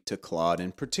speak to Claude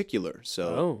in particular.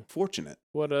 So Oh. fortunate.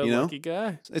 What a you know? lucky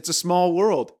guy. It's a small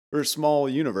world or a small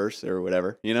universe or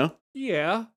whatever, Yeah.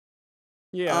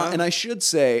 Yeah. And I should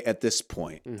say at this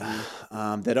point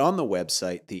Mhm. that on the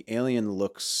website, the alien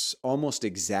looks almost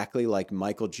exactly like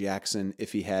Michael Jackson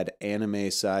if he had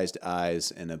anime-sized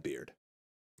eyes and a beard.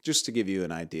 Just to give you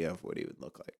an idea of what he would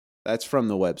look like. That's from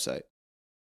the website.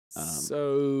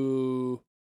 So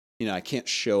I can't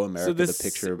show America this- the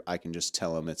picture. I can just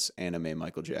tell him it's anime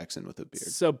Michael Jackson with a beard.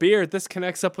 So beard, this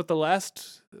connects up with the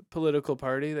last political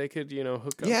party. They could,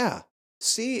 hook up. Yeah.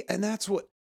 See, and that's what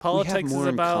Politics we have more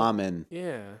is about in common.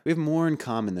 Yeah. We have more in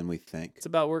common than we think. It's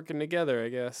about working together, I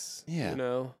guess. Yeah.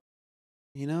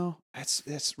 That's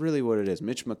That's really what it is.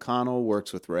 Mitch McConnell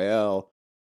works with Rael.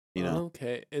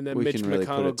 Okay. And then we Mitch can really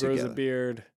put McConnell it grows a together.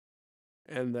 beard.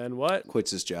 And then what?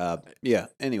 Quits his job. Yeah.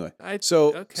 Anyway, Okay.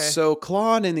 so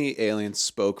Claude and the alien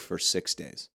spoke for 6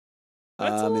 days.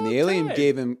 That's a and long the alien time.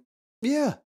 gave him.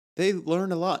 Yeah, they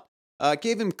learned a lot.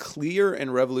 Gave him clear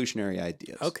and revolutionary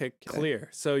ideas. Okay, clear.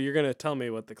 So you're gonna tell me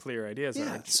what the clear ideas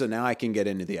Yeah. are. So now I can get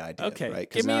into the ideas. Okay, Right?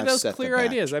 'Cause give me now I've those set the clear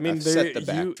ideas. I mean, I've set the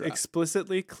they're you backdrop.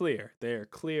 explicitly clear. They are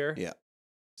clear. Yeah.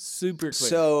 Super clear.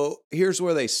 So here's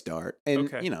where they start,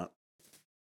 and Okay.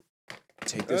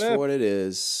 take this for what it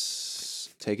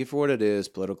is. Take it for what it is.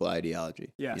 Political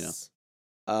ideology. yes.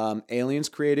 Aliens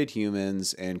created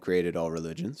humans and created all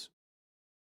religions.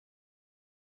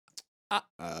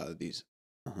 These.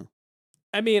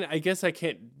 I mean, I guess I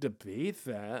can't debate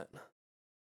that.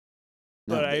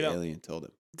 No, But I the don't- alien told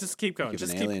him. Just keep going. If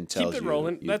Just an keep, alien keep tells it you,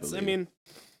 rolling. you That's. believe. I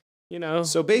mean,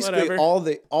 So basically, whatever.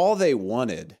 all they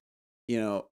wanted,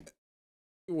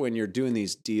 when you're doing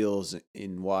these deals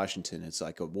in Washington, it's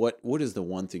like what is the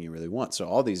one thing you really want? So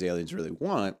all these aliens really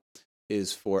want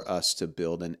is for us to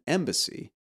build an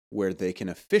embassy where they can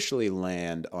officially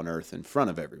land on Earth in front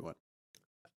of everyone.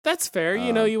 That's fair.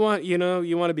 Um, you want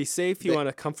to be safe. You they- want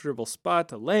a comfortable spot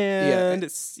to land.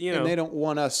 It's And they don't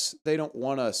want us. They don't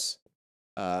want us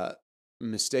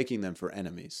mistaking them for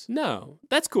enemies. No,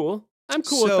 that's cool. I'm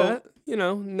cool So- with that.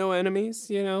 No enemies.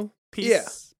 Peace, Yeah.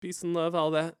 peace and love,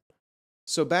 all that.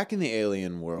 So back in the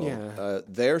alien world, Yeah.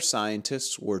 their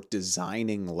scientists were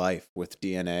designing life with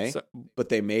DNA, So, but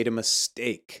they made a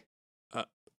mistake.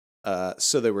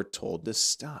 So they were told to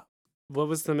stop What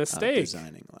was the mistake?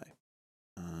 designing life.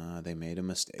 They made a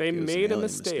mistake. They It was an made a alien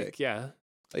mistake. Yeah.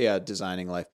 Yeah, designing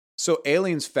life. So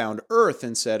aliens found Earth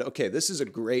and said, okay, this is a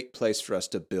great place for us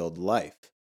to build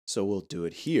life. So we'll do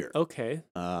it here Okay.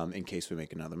 in case we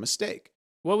make another mistake.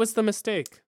 What was the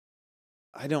mistake?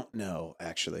 I don't know,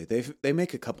 actually. They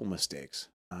make a couple mistakes.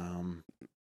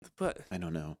 But I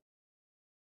don't know.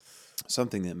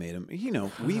 Something that made them,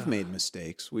 we've made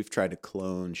mistakes. We've tried to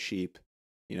clone sheep.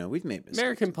 We've made mistakes.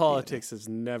 American with DNA. politics has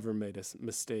never made a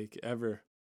mistake ever.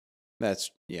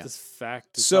 That's, yeah. This fact.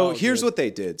 It's So all here's good. what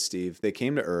they did, Steve. They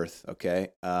came to Earth, okay?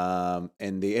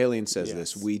 And the alien says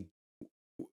this. Yes.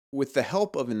 With the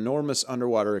help of enormous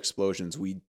underwater explosions,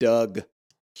 we dug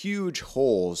huge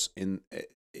holes in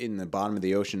the bottom of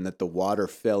the ocean that the water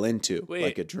fell into Wait.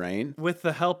 like a drain. With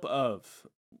the help of,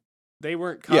 they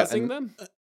weren't Yeah, causing and- them.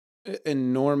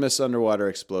 Enormous underwater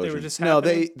explosions. just no,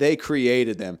 happening? they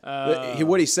created them.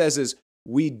 What he says is,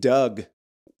 we dug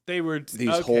They were these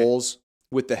okay. holes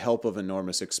with the help of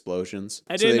enormous explosions.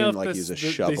 I so didn't they know didn't if use a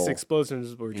these shovel.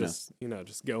 explosions were you know. just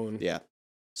just going. Yeah.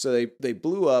 So they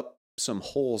blew up some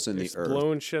holes in Just the earth.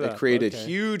 blowing shit They up. created Okay.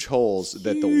 huge holes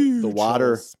that the Huge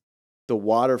water holes. the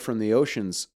water from the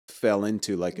oceans fell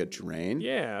into like a drain.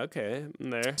 Yeah. Okay. I'm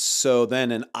there. So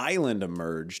then an island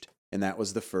emerged, and that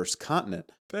was the first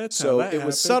continent. That's So it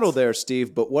was subtle there,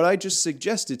 Steve. But what I just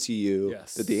suggested to you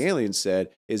Yes. that the alien said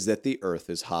is that the earth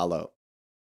is hollow.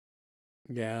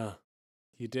 Yeah.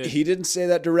 You did. He didn't say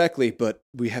that directly, but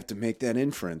we have to make that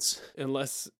inference.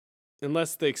 unless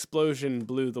the explosion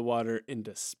blew the water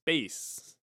into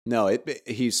space. No,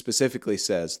 he specifically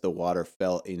says the water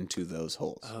fell into those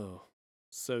holes Oh.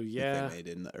 So that yeah. they made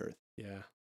in the earth. Yeah.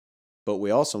 But we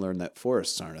also learned that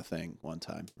forests aren't a thing one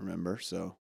time, remember?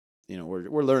 So,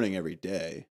 we're learning every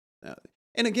day.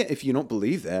 And again, if you don't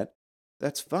believe that,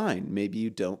 that's fine. Maybe you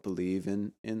don't believe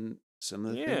in some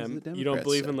of the Yeah. things the Democrats You don't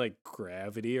believe say. in like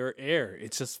gravity or air.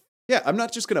 It's just Yeah, I'm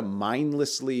not just going to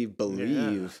mindlessly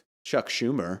believe Chuck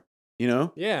Schumer,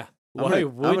 yeah. I'm Why gonna-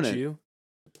 would you?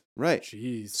 Right.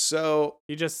 Jeez. So,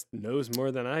 He just knows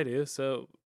more than I do, so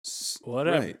s-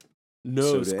 whatever. Right.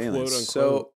 Knows, So do quote aliens.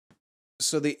 unquote.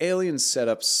 So the aliens set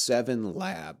up 7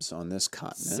 labs on this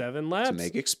continent 7 labs. to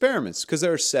make experiments because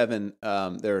there are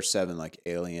 7 like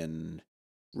alien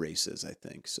races, I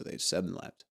think. So they have 7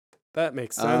 labs. That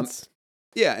makes Um, sense.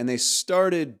 Yeah, and they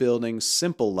started building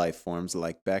simple life forms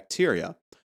like bacteria.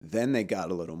 Then they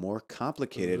got a little more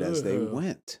complicated as they Ooh.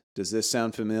 went. Does this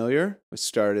sound familiar? We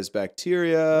started as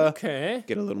bacteria, Okay.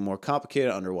 get a little more complicated,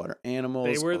 underwater animals.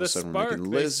 They were all of the a sudden spark. making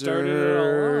They started it all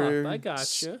off. I lizards.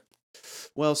 gotcha.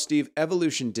 Well, Steve,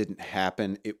 evolution didn't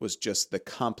happen. It was just the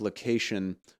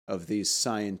complication of these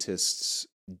scientists'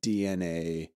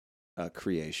 DNA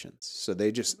creations. So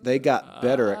they got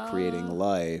better at creating Ah.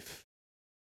 life.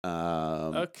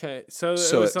 Okay. So,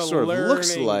 So it it was a sort of looks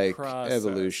learning like process.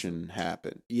 evolution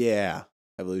happened. Yeah,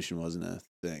 evolution wasn't a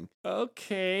thing.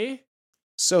 Okay.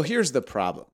 So here's the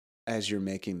problem as you're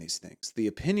making these things. The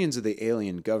opinions of the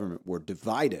alien government were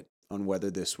divided on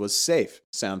whether this was safe.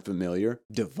 Sound familiar?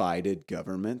 Divided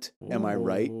government. Am I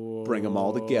right? Bring them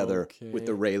all together with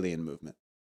the Okay. Raelian movement.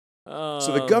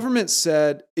 So the government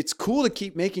said, it's cool to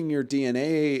keep making your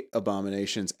DNA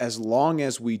abominations as long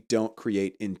as we don't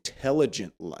create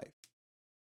intelligent life.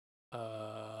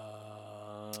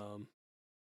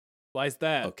 Why is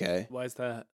that? Okay. Why is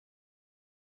that?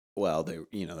 Well, they're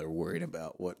worried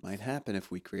about what might happen if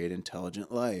we create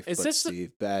intelligent life. Is But this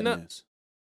Steve, bad no- news.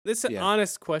 This is an Yeah.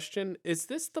 honest question. Is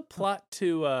this the plot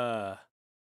to what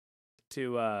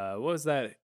was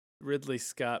that Ridley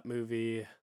Scott movie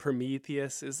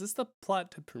Prometheus? Is this the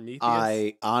plot to Prometheus?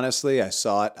 I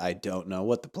saw it. I don't know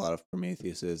what the plot of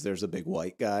Prometheus is. There's a big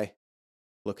white guy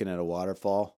looking at a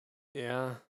waterfall.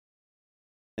 Yeah.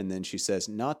 And then she says,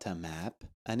 not a map,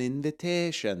 an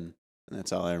invitation. And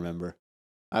that's all I remember.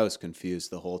 I was confused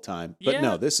the whole time. But Yeah,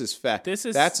 no, this is fact. this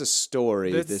is- That's a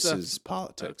story. this This is a- is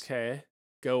politics. Okay.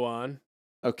 Go on.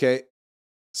 Okay.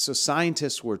 So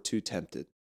scientists were too tempted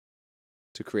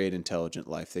to create intelligent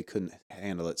life. They couldn't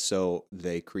handle it. So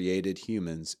they created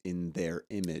humans in their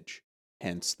image.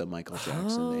 Hence the Michael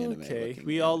Jackson anime. Okay. looking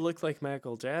We all anime. look like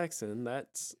Michael Jackson.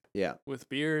 That's Yeah. with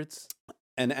beards.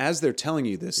 And as they're telling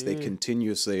you this, they Mm.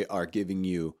 continuously are giving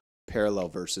you parallel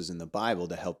verses in the Bible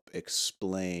to help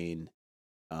explain,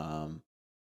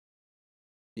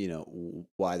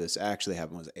 why this actually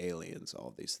happened was aliens.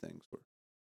 All these things were,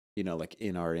 like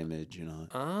in our image,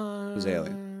 was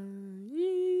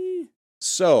alien.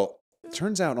 So it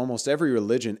turns out almost every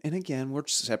religion, and again, we're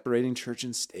separating church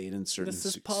and state in certain. This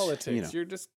is politics. You You're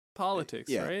just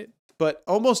politics, Yeah. right? But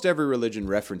almost every religion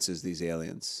references these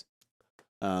aliens.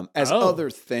 as Oh. other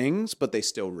things, but they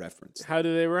still reference. How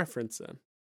do they reference them?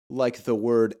 Like the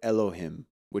word Elohim,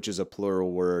 which is a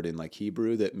plural word in like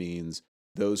Hebrew that means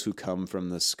those who come from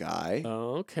the sky.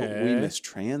 Oh, But okay. we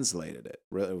mistranslated it.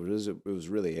 It was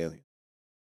really alien.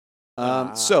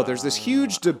 So there's this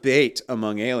huge debate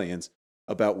among aliens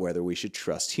about whether we should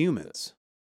trust humans.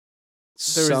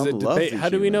 There was a Some love debate. the How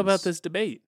do we know about humans. this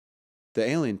debate? The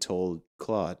alien told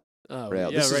Claude. Oh,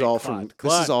 Rael. yeah, This is right, all Claude. from.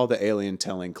 This is Claude. all the alien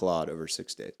telling Claude over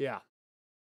 6 days. Yeah.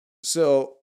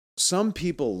 So some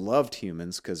people loved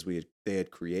humans because they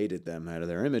had created them out of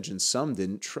their image, and some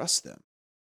didn't trust them.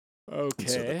 Okay. And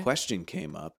so the question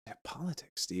came up: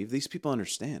 politics, Steve. These people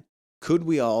understand. Could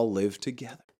we all live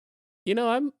together? You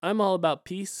know, I'm all about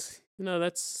peace. You know,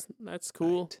 that's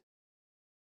cool. Right.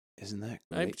 Isn't that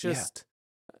great? I'm just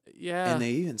yeah. And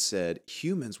they even said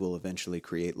humans will eventually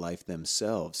create life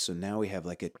themselves. So now we have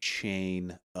like a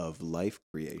chain of life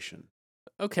creation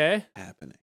Okay.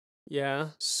 happening. Yeah.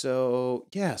 So,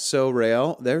 yeah. So,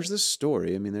 Rael, there's this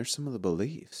story. I mean, there's some of the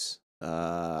beliefs.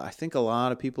 I think a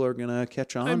lot of people are going to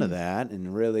catch on to that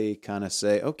and really kind of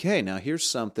say, okay, now here's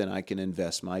something I can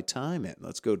invest my time in.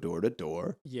 Let's go door to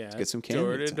door. Yeah. Let's get some door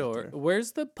candidates to out door. there.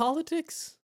 Where's the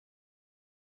politics?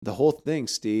 The whole thing,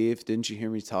 Steve, didn't you hear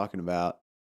me talking about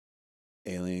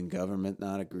alien government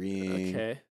not agreeing?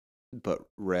 Okay. But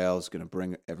Rail's going to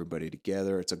bring everybody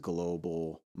together. It's a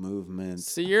global movement.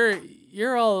 So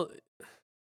you're all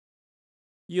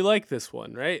you like this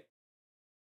one, right?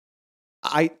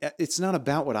 It's not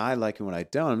about what I like and what I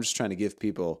don't. I'm just trying to give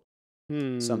people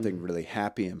Hmm. something really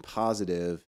happy and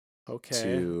positive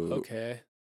Okay. Okay.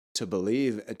 to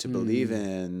believe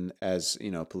in as,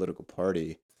 a political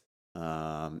party.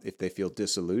 If they feel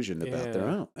disillusioned about their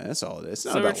Yeah. own, that's all it is. It's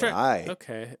not So we're about what I.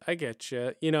 Okay, I get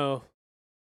you.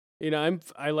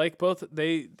 I like both.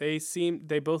 They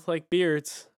both like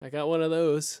beards. I got one of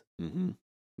those. Mhm.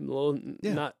 I'm a little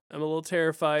Yeah. I'm a little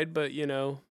terrified, but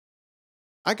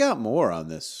I got more on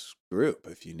this group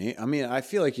if you need. I mean, I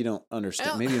feel like you don't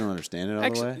understand. Maybe you don't understand it all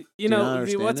the way. actually, Do not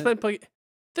understand what's it? been playing.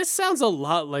 This sounds a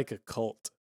lot like a cult.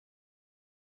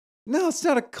 No, it's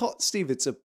not a cult, Steve.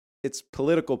 It's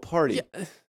political party. Yeah.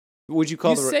 Would you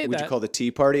call You say would you that. call the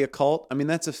Tea Party a cult? I mean,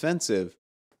 that's offensive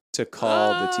to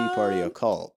call the Tea Party a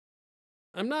cult.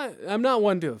 I'm not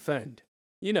one to offend.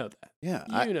 You know that.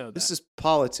 Yeah, You know this that. is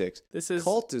politics. This is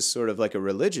Cult is sort of like a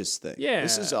religious thing.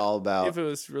 This is Yeah, all about if it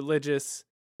was religious.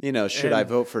 should I and-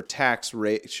 vote for tax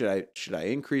rate? Should I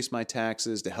increase my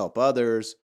taxes to help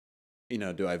others?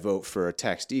 Do I vote for a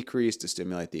tax decrease to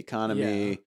stimulate the economy?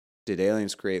 Yeah. Did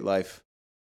aliens create life?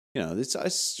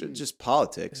 It's just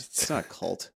politics. It's not a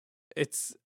cult.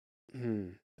 It's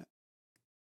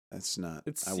That's not.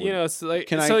 It's I wouldn't- it's like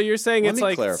Can so I- you're saying let it's me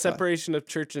like clarify. separation of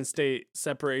church and state,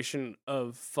 separation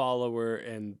of follower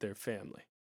and their family.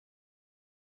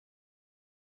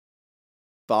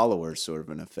 follower is sort of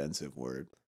an offensive word.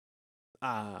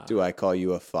 Ah. Do I call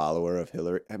you a follower of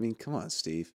Hillary? I mean, come on,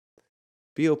 Steve.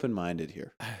 Be open-minded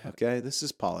here. Okay, this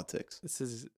is politics. This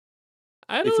is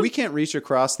I don't If we can't reach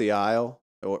across the aisle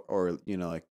or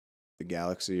like the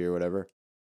galaxy or whatever,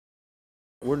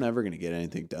 we're never going to get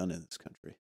anything done in this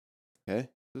country. Okay?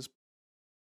 This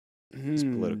is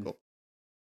political.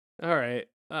 All right.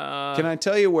 Can I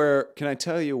tell you where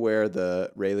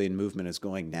the Raelian movement is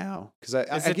going now? Cuz I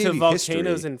is it gave to you volcanoes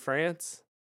history. in France?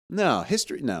 No,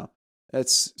 history no.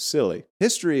 That's silly.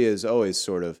 History is always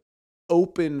sort of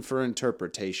open for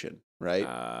interpretation,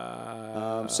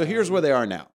 right? So here's where they are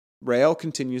now. Rael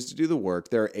continues to do the work.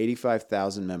 There are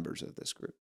 85,000 members of this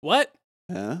group. What?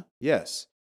 Yes.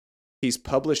 He's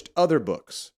published other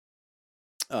books.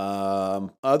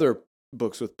 Other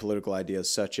books with political ideas,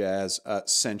 such as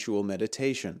Sensual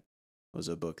Meditation was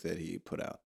a book that he put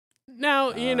out.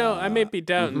 Now, I may be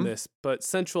doubting mhm. this, but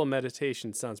sensual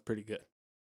meditation sounds pretty good.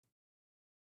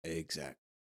 Exactly.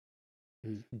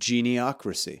 Mm.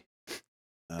 Geniocracy.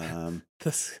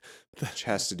 Which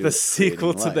has to do The with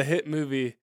sequel to creating the life. hit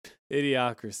movie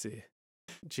Idiocracy.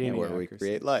 Yeah, where we Geniocracy.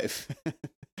 create life.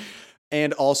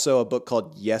 And also a book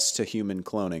called Yes to Human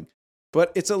Cloning.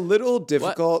 But it's a little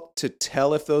difficult to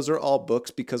tell if those are all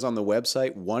books because on the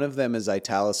website, one of them is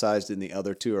italicized and the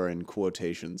other two are in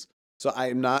quotations. So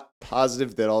I'm not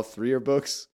positive that all three are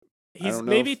books. He's don't know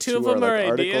maybe if two of two are, them like, are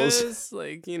articles. ideas.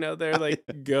 Like, they're like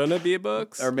gonna be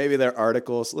books. Or maybe they're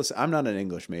articles. Listen, I'm not an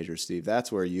English major, Steve.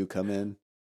 That's where you come in.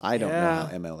 I don't know Yeah.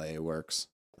 how MLA works.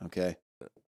 Okay.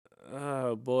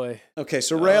 Oh boy. Okay,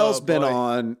 so Rail's been boy.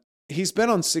 on. He's been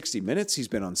on 60 Minutes. He's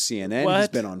been on CNN. He's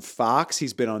What? been on Fox.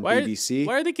 He's been on Why BBC.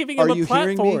 are they giving Are him a you hearing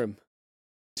me? platform?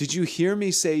 Did you hear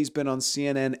me say he's been on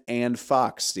CNN and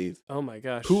Fox, Steve? Oh my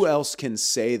gosh. Who else can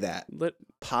say that Let,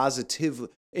 positively?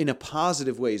 in a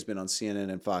positive way. He's been on CNN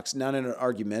and Fox, not in an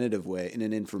argumentative way, in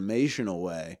an informational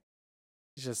way.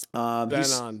 He's just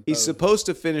He's supposed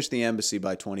to finish the embassy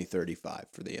by 2035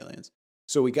 for the aliens.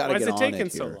 So we got to get on it. Why is it taking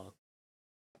so long?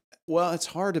 Well, it's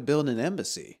hard to build an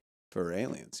embassy for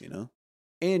aliens,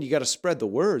 and you got to spread the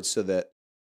word so that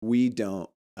we don't,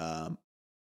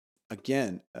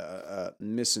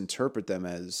 misinterpret them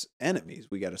as enemies.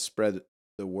 We got to spread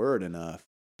the word enough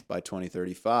by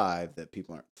 2035 that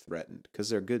people aren't threatened because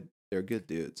they're good. They're good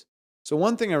dudes. So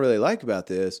one thing I really like about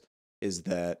this is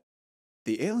that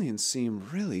the aliens seem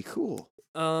really cool.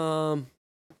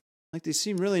 Like they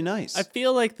seem really nice. I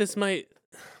feel like this might.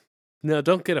 No,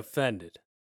 don't get offended.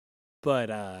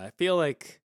 But I feel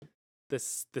like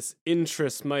this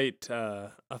interest might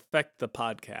affect the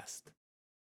podcast.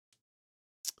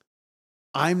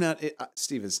 I'm not,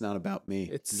 Steve. It's not about me.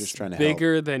 I'm just trying to help.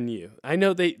 Bigger than you. I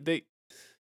know they.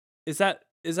 Is that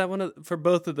one of for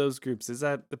both of those groups? Is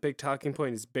that the big talking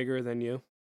point? Is bigger than you?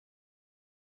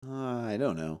 I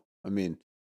don't know. I mean,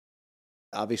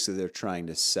 obviously they're trying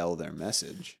to sell their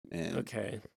message, and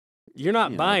okay, you're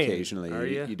not buying. Occasionally, are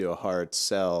you? You do a hard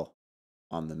sell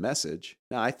on the message.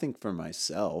 Now, I think for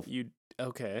myself,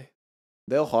 okay?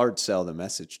 They'll hard sell the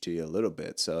message to you a little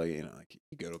bit, so like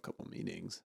you go to a couple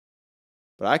meetings,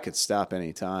 but I could stop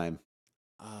any time.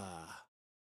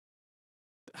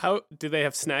 How do they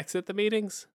have snacks at the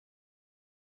meetings?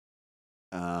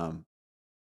 Well,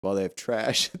 they have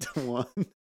trash at the one.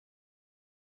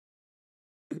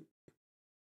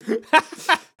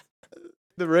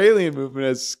 The Raelian movement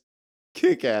has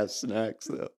kick-ass snacks,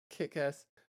 though. Kick-ass.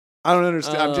 I don't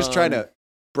understand. I'm just trying to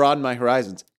broaden my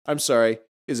horizons. I'm sorry.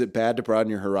 Is it bad to broaden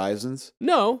your horizons?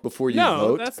 No. Before you vote?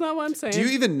 No, that's not what I'm saying. Do you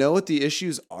even know what the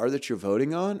issues are that you're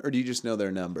voting on, or do you just know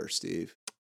their number, Steve?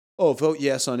 Oh, vote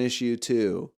yes on issue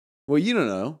 2. Well, you don't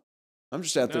know. I'm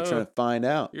just out there trying to find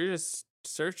out. You're just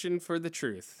searching for the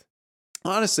truth.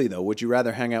 Honestly, though, would you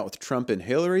rather hang out with Trump and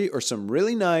Hillary or some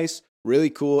really nice, really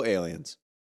cool aliens?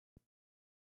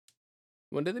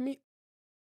 When did they meet?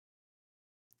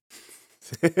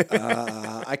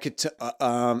 I could.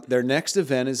 Their next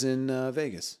event is in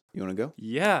Vegas. You want to go?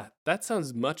 Yeah, that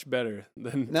sounds much better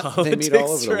than No, politics. they meet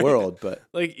all over the world, but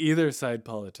like either side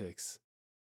politics.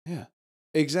 Yeah,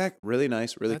 exact. Really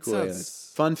nice, really That cool sounds-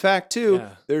 aliens. Fun fact too: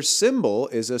 Yeah. their symbol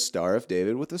is a Star of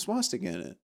David with a swastika in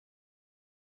it.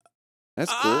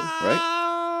 That's cool,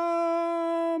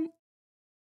 right?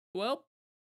 Well,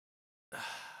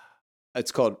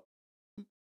 It's called.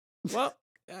 well,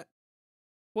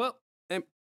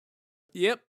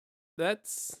 yep.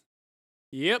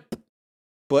 Yep.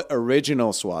 But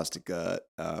original swastika.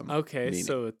 Okay, meaning.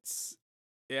 so it's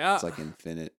It's like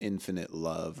infinite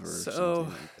love or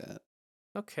something like that.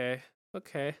 Okay.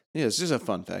 Yeah, it's just a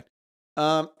fun fact.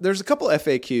 There's a couple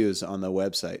FAQs on the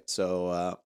website,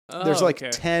 so there's like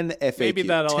 10 FAQs. Maybe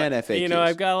that'll 10 FAQs.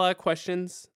 I've got a lot of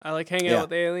questions. I like hanging out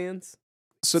with aliens.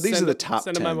 So these are the top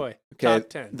 10. Send them my way. Okay, Top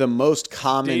 10. the most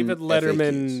common David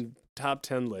Letterman FAQs. top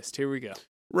 10 list. Here we go.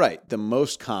 Right, the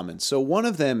most common. So one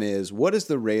of them is, what is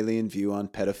the Raelian view on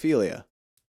pedophilia?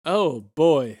 Oh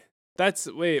boy,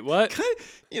 wait, what?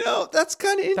 That's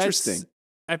kind of interesting.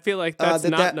 I feel like that's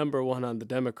not number one on the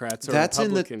Democrats or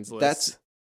Republicans list.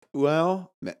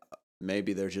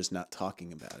 Maybe they're just not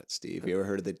talking about it, Steve. You ever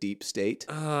heard of the deep state?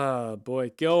 Oh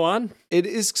boy, go on. It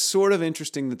is sort of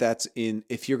interesting that that's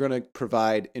if you're going to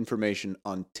provide information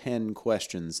on 10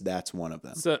 questions, that's one of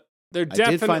them. So they're I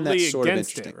did find that definitely sort of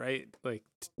against interesting. it, right? Like,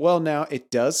 Well, now it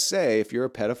does say if you're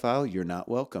a pedophile, you're not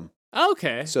welcome.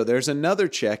 okay, So there's another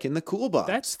check in the cool box.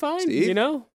 that's fine. Steve?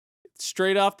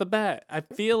 Straight off the bat, I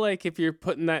feel like if you're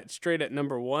putting that straight at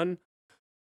number one,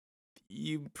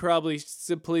 the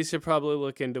police should probably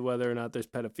look into whether or not there's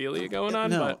pedophilia going on.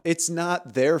 No, But it's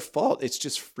not their fault. It's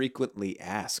just frequently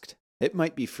asked. It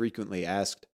might be frequently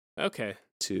asked okay,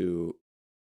 to.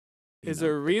 is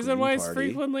there a the reason Green why it's Party.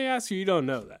 frequently asked? Or you don't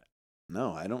know that.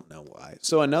 No, I don't know why.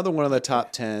 So another one of the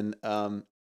top 10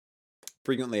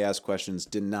 frequently asked questions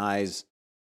denies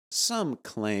some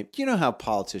claim. You know how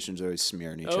politicians always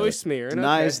smearing each other. Always smearing.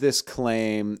 Denies okay. this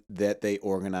claim that they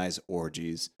organize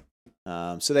orgies.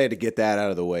 So they had to get that out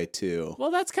of the way too.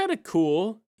 Well, that's kind of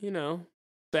cool.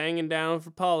 Banging down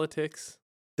for politics,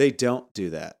 They don't do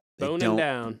that. boning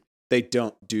down, They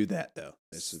don't do that though.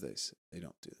 That's what they say. They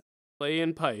don't do that.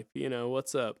 laying pipe.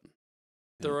 What's up?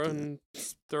 They don't do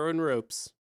that. Throwing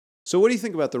ropes. So what do you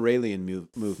think about the Raelian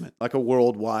movement? Like a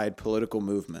worldwide political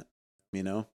movement,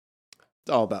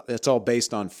 It's all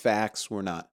based on facts. We're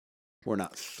not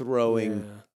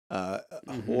throwing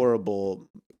horrible,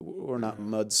 we're not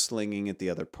mudslinging at the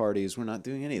other parties. We're not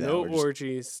doing any of that. No We're just,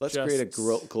 orgies. let's create a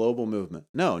global movement.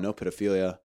 No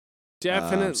pedophilia. Their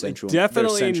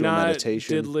Definitely sensual not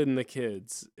meditation. diddling the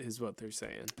kids, is what they're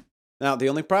saying. Now, the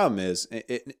only problem is,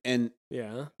 and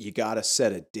Yeah. you got to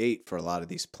set a date for a lot of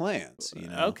these plans. You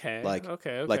know, Okay. like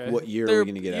okay. like what year are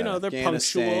we going to get out of they're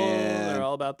punctual. Afghanistan? They're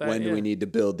all about that. When do we need to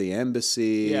build the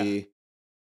embassy? Yeah.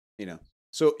 You know,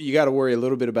 so you got to worry a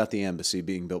little bit about the embassy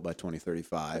being built by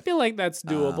 2035. I feel like that's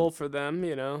doable for them,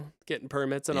 getting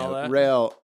permits and all that.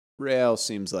 Rail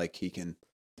seems like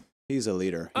he's a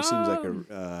leader. He seems like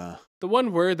The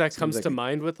one word that seems comes like to a-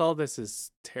 mind with all this is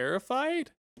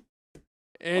terrified.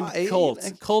 And Why?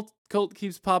 Colt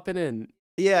keeps popping in.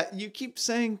 yeah, you keep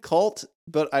saying cult,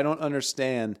 but I don't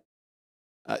understand.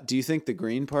 Do you think the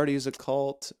Green Party is a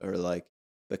cult or like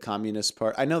the Communist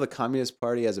Party? I know the Communist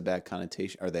Party has a bad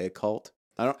connotation. Are they a cult?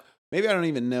 Maybe I don't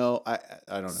even know. I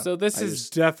don't know. So this is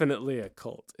definitely a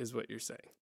cult, is what you're saying.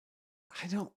 I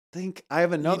don't think I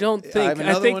have another. You don't think?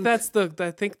 I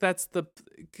think that's the.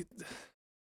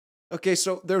 Okay,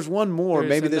 so there's one more. There's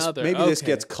Maybe another. this Okay.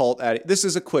 gets cult at. This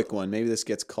is a quick one. Maybe this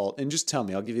gets cult. And just tell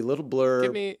me. I'll give you a little blurb.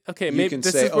 Give me okay. You Maybe can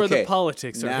this say, is where okay, the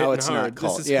politics are now hitting it's hard. not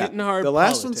cult. This is Yeah. hitting hard. The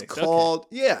last politics. one's Okay. called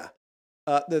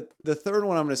the third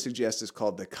one I'm going to suggest is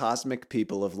called the Cosmic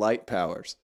People of Light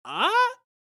Powers.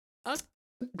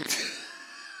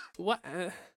 What?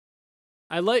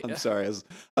 I like. I'm sorry,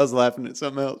 I was laughing at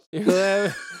something else.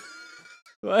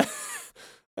 What?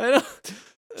 I don't.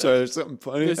 Sorry, there's something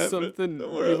funny. There's happening. something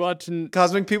Don't worry. you're watching.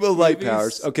 Cosmic People of Light movies?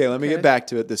 Powers. Okay, let me Okay. get back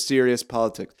to it. The serious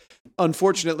politics.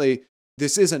 Unfortunately,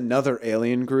 this is another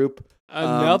alien group.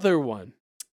 Another one.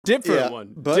 Different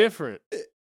one. but- Different.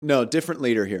 No, different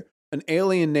leader here. An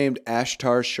alien named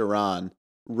Ashtar Sharan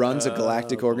runs a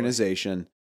galactic boy. organization.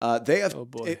 They have Oh,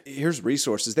 boy. here's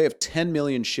resources. They have 10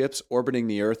 million ships orbiting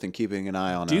the Earth and keeping an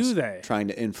eye on us. Do they? Trying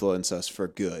to influence us for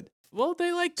good. Well,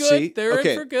 they like good. See? They're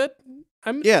Okay. in for good.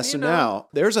 Yeah, so now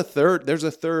there's a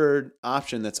third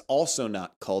option that's also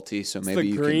not culty, so it's maybe the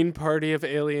you Green Party of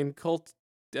alien cult.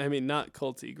 I mean, not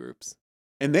culty groups.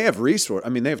 and they have resource. I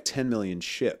mean, they have 10 million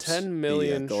ships. 10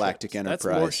 million the, Galactic ships. Enterprise.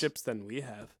 That's more ships than we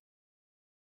have.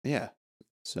 Yeah.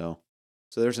 So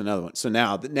there's another one. So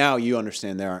now you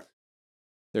understand they're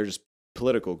just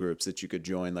political groups that you could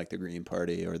join, like the Green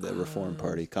Party or the Reform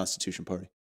Party, Constitution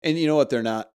Party. And you know what? They're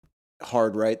not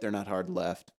hard right. They're not hard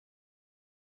left.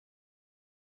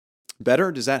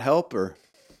 Better? Does that help? Or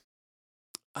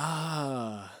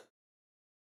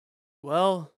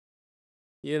Well,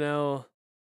 the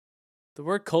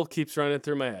word cult keeps running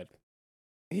through my head.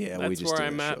 yeah, we That's just where did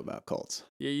I'm a at. show about cults.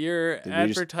 You're Did we just-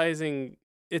 advertising.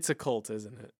 It's a cult,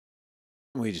 isn't it?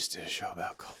 We just did a show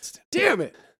about cults. Damn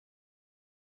it!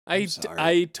 I'm sorry.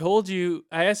 I told you.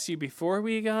 I asked you before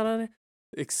we got on it.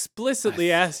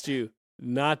 Explicitly asked you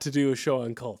not to do a show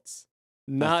on cults.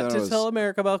 Not thought to it was- tell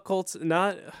America about cults.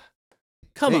 Not.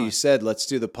 Come Hey, on. you said let's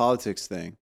do the politics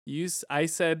thing. I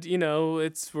said,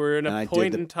 we're in And I a did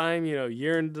point the- in time,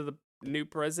 year into the new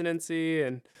presidency,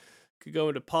 and could go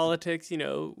into politics,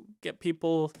 get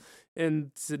people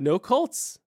and no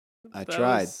cults. I That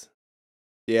tried. was-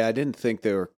 Yeah, I didn't think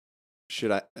they were.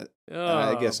 Should I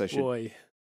guess Oh, I should- Boy.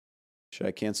 Should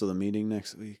I cancel the meeting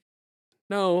next week?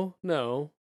 No.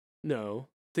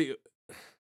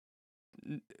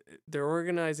 They're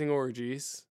organizing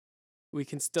orgies. We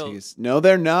can still. No,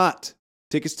 they're not.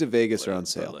 Tickets to Vegas are on but,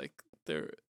 sale. like,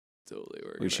 they're totally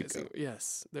organizing. We should go.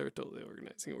 Yes, they're totally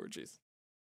organizing orgies.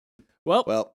 Well,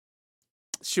 Well,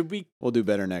 should we? we'll do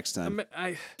better next time.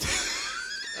 I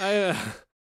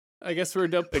guess we're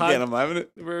done. Again, I'm having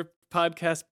it. We're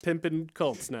podcast pimping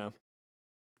cults now.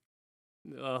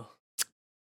 Oh,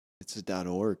 It's a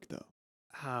 .org though.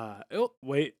 oh,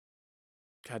 wait.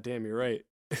 God damn, you're right.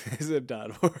 Is it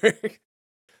 .org?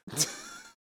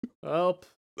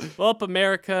 Well,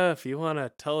 America, if you want to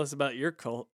tell us about your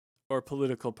cult or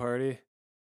political party,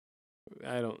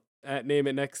 name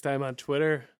it next time on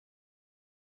Twitter.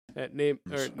 Name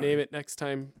it next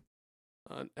time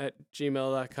at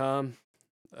gmail.com.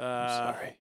 I'm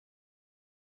sorry.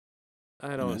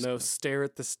 I don't messed know. up. Stare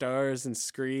at the stars and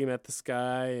scream at the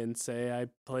sky and say, I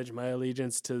pledge my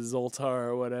allegiance to Zoltar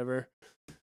or whatever.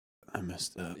 I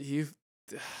messed up.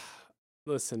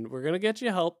 Listen, we're going to get you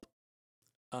help.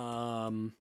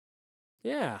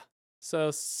 Yeah.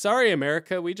 So sorry,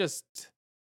 America. We just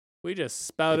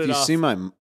spouted off.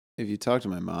 If you talk to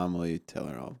my mom, will you tell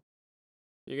her I'll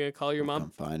You're going to call your mom?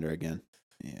 come find her again?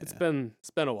 Yeah. It's been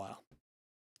a while.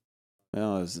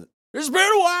 Well, It's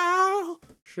been a while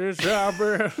since I've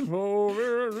been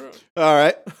over. all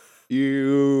right.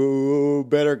 You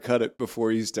better cut it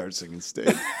before you start singing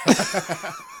stage.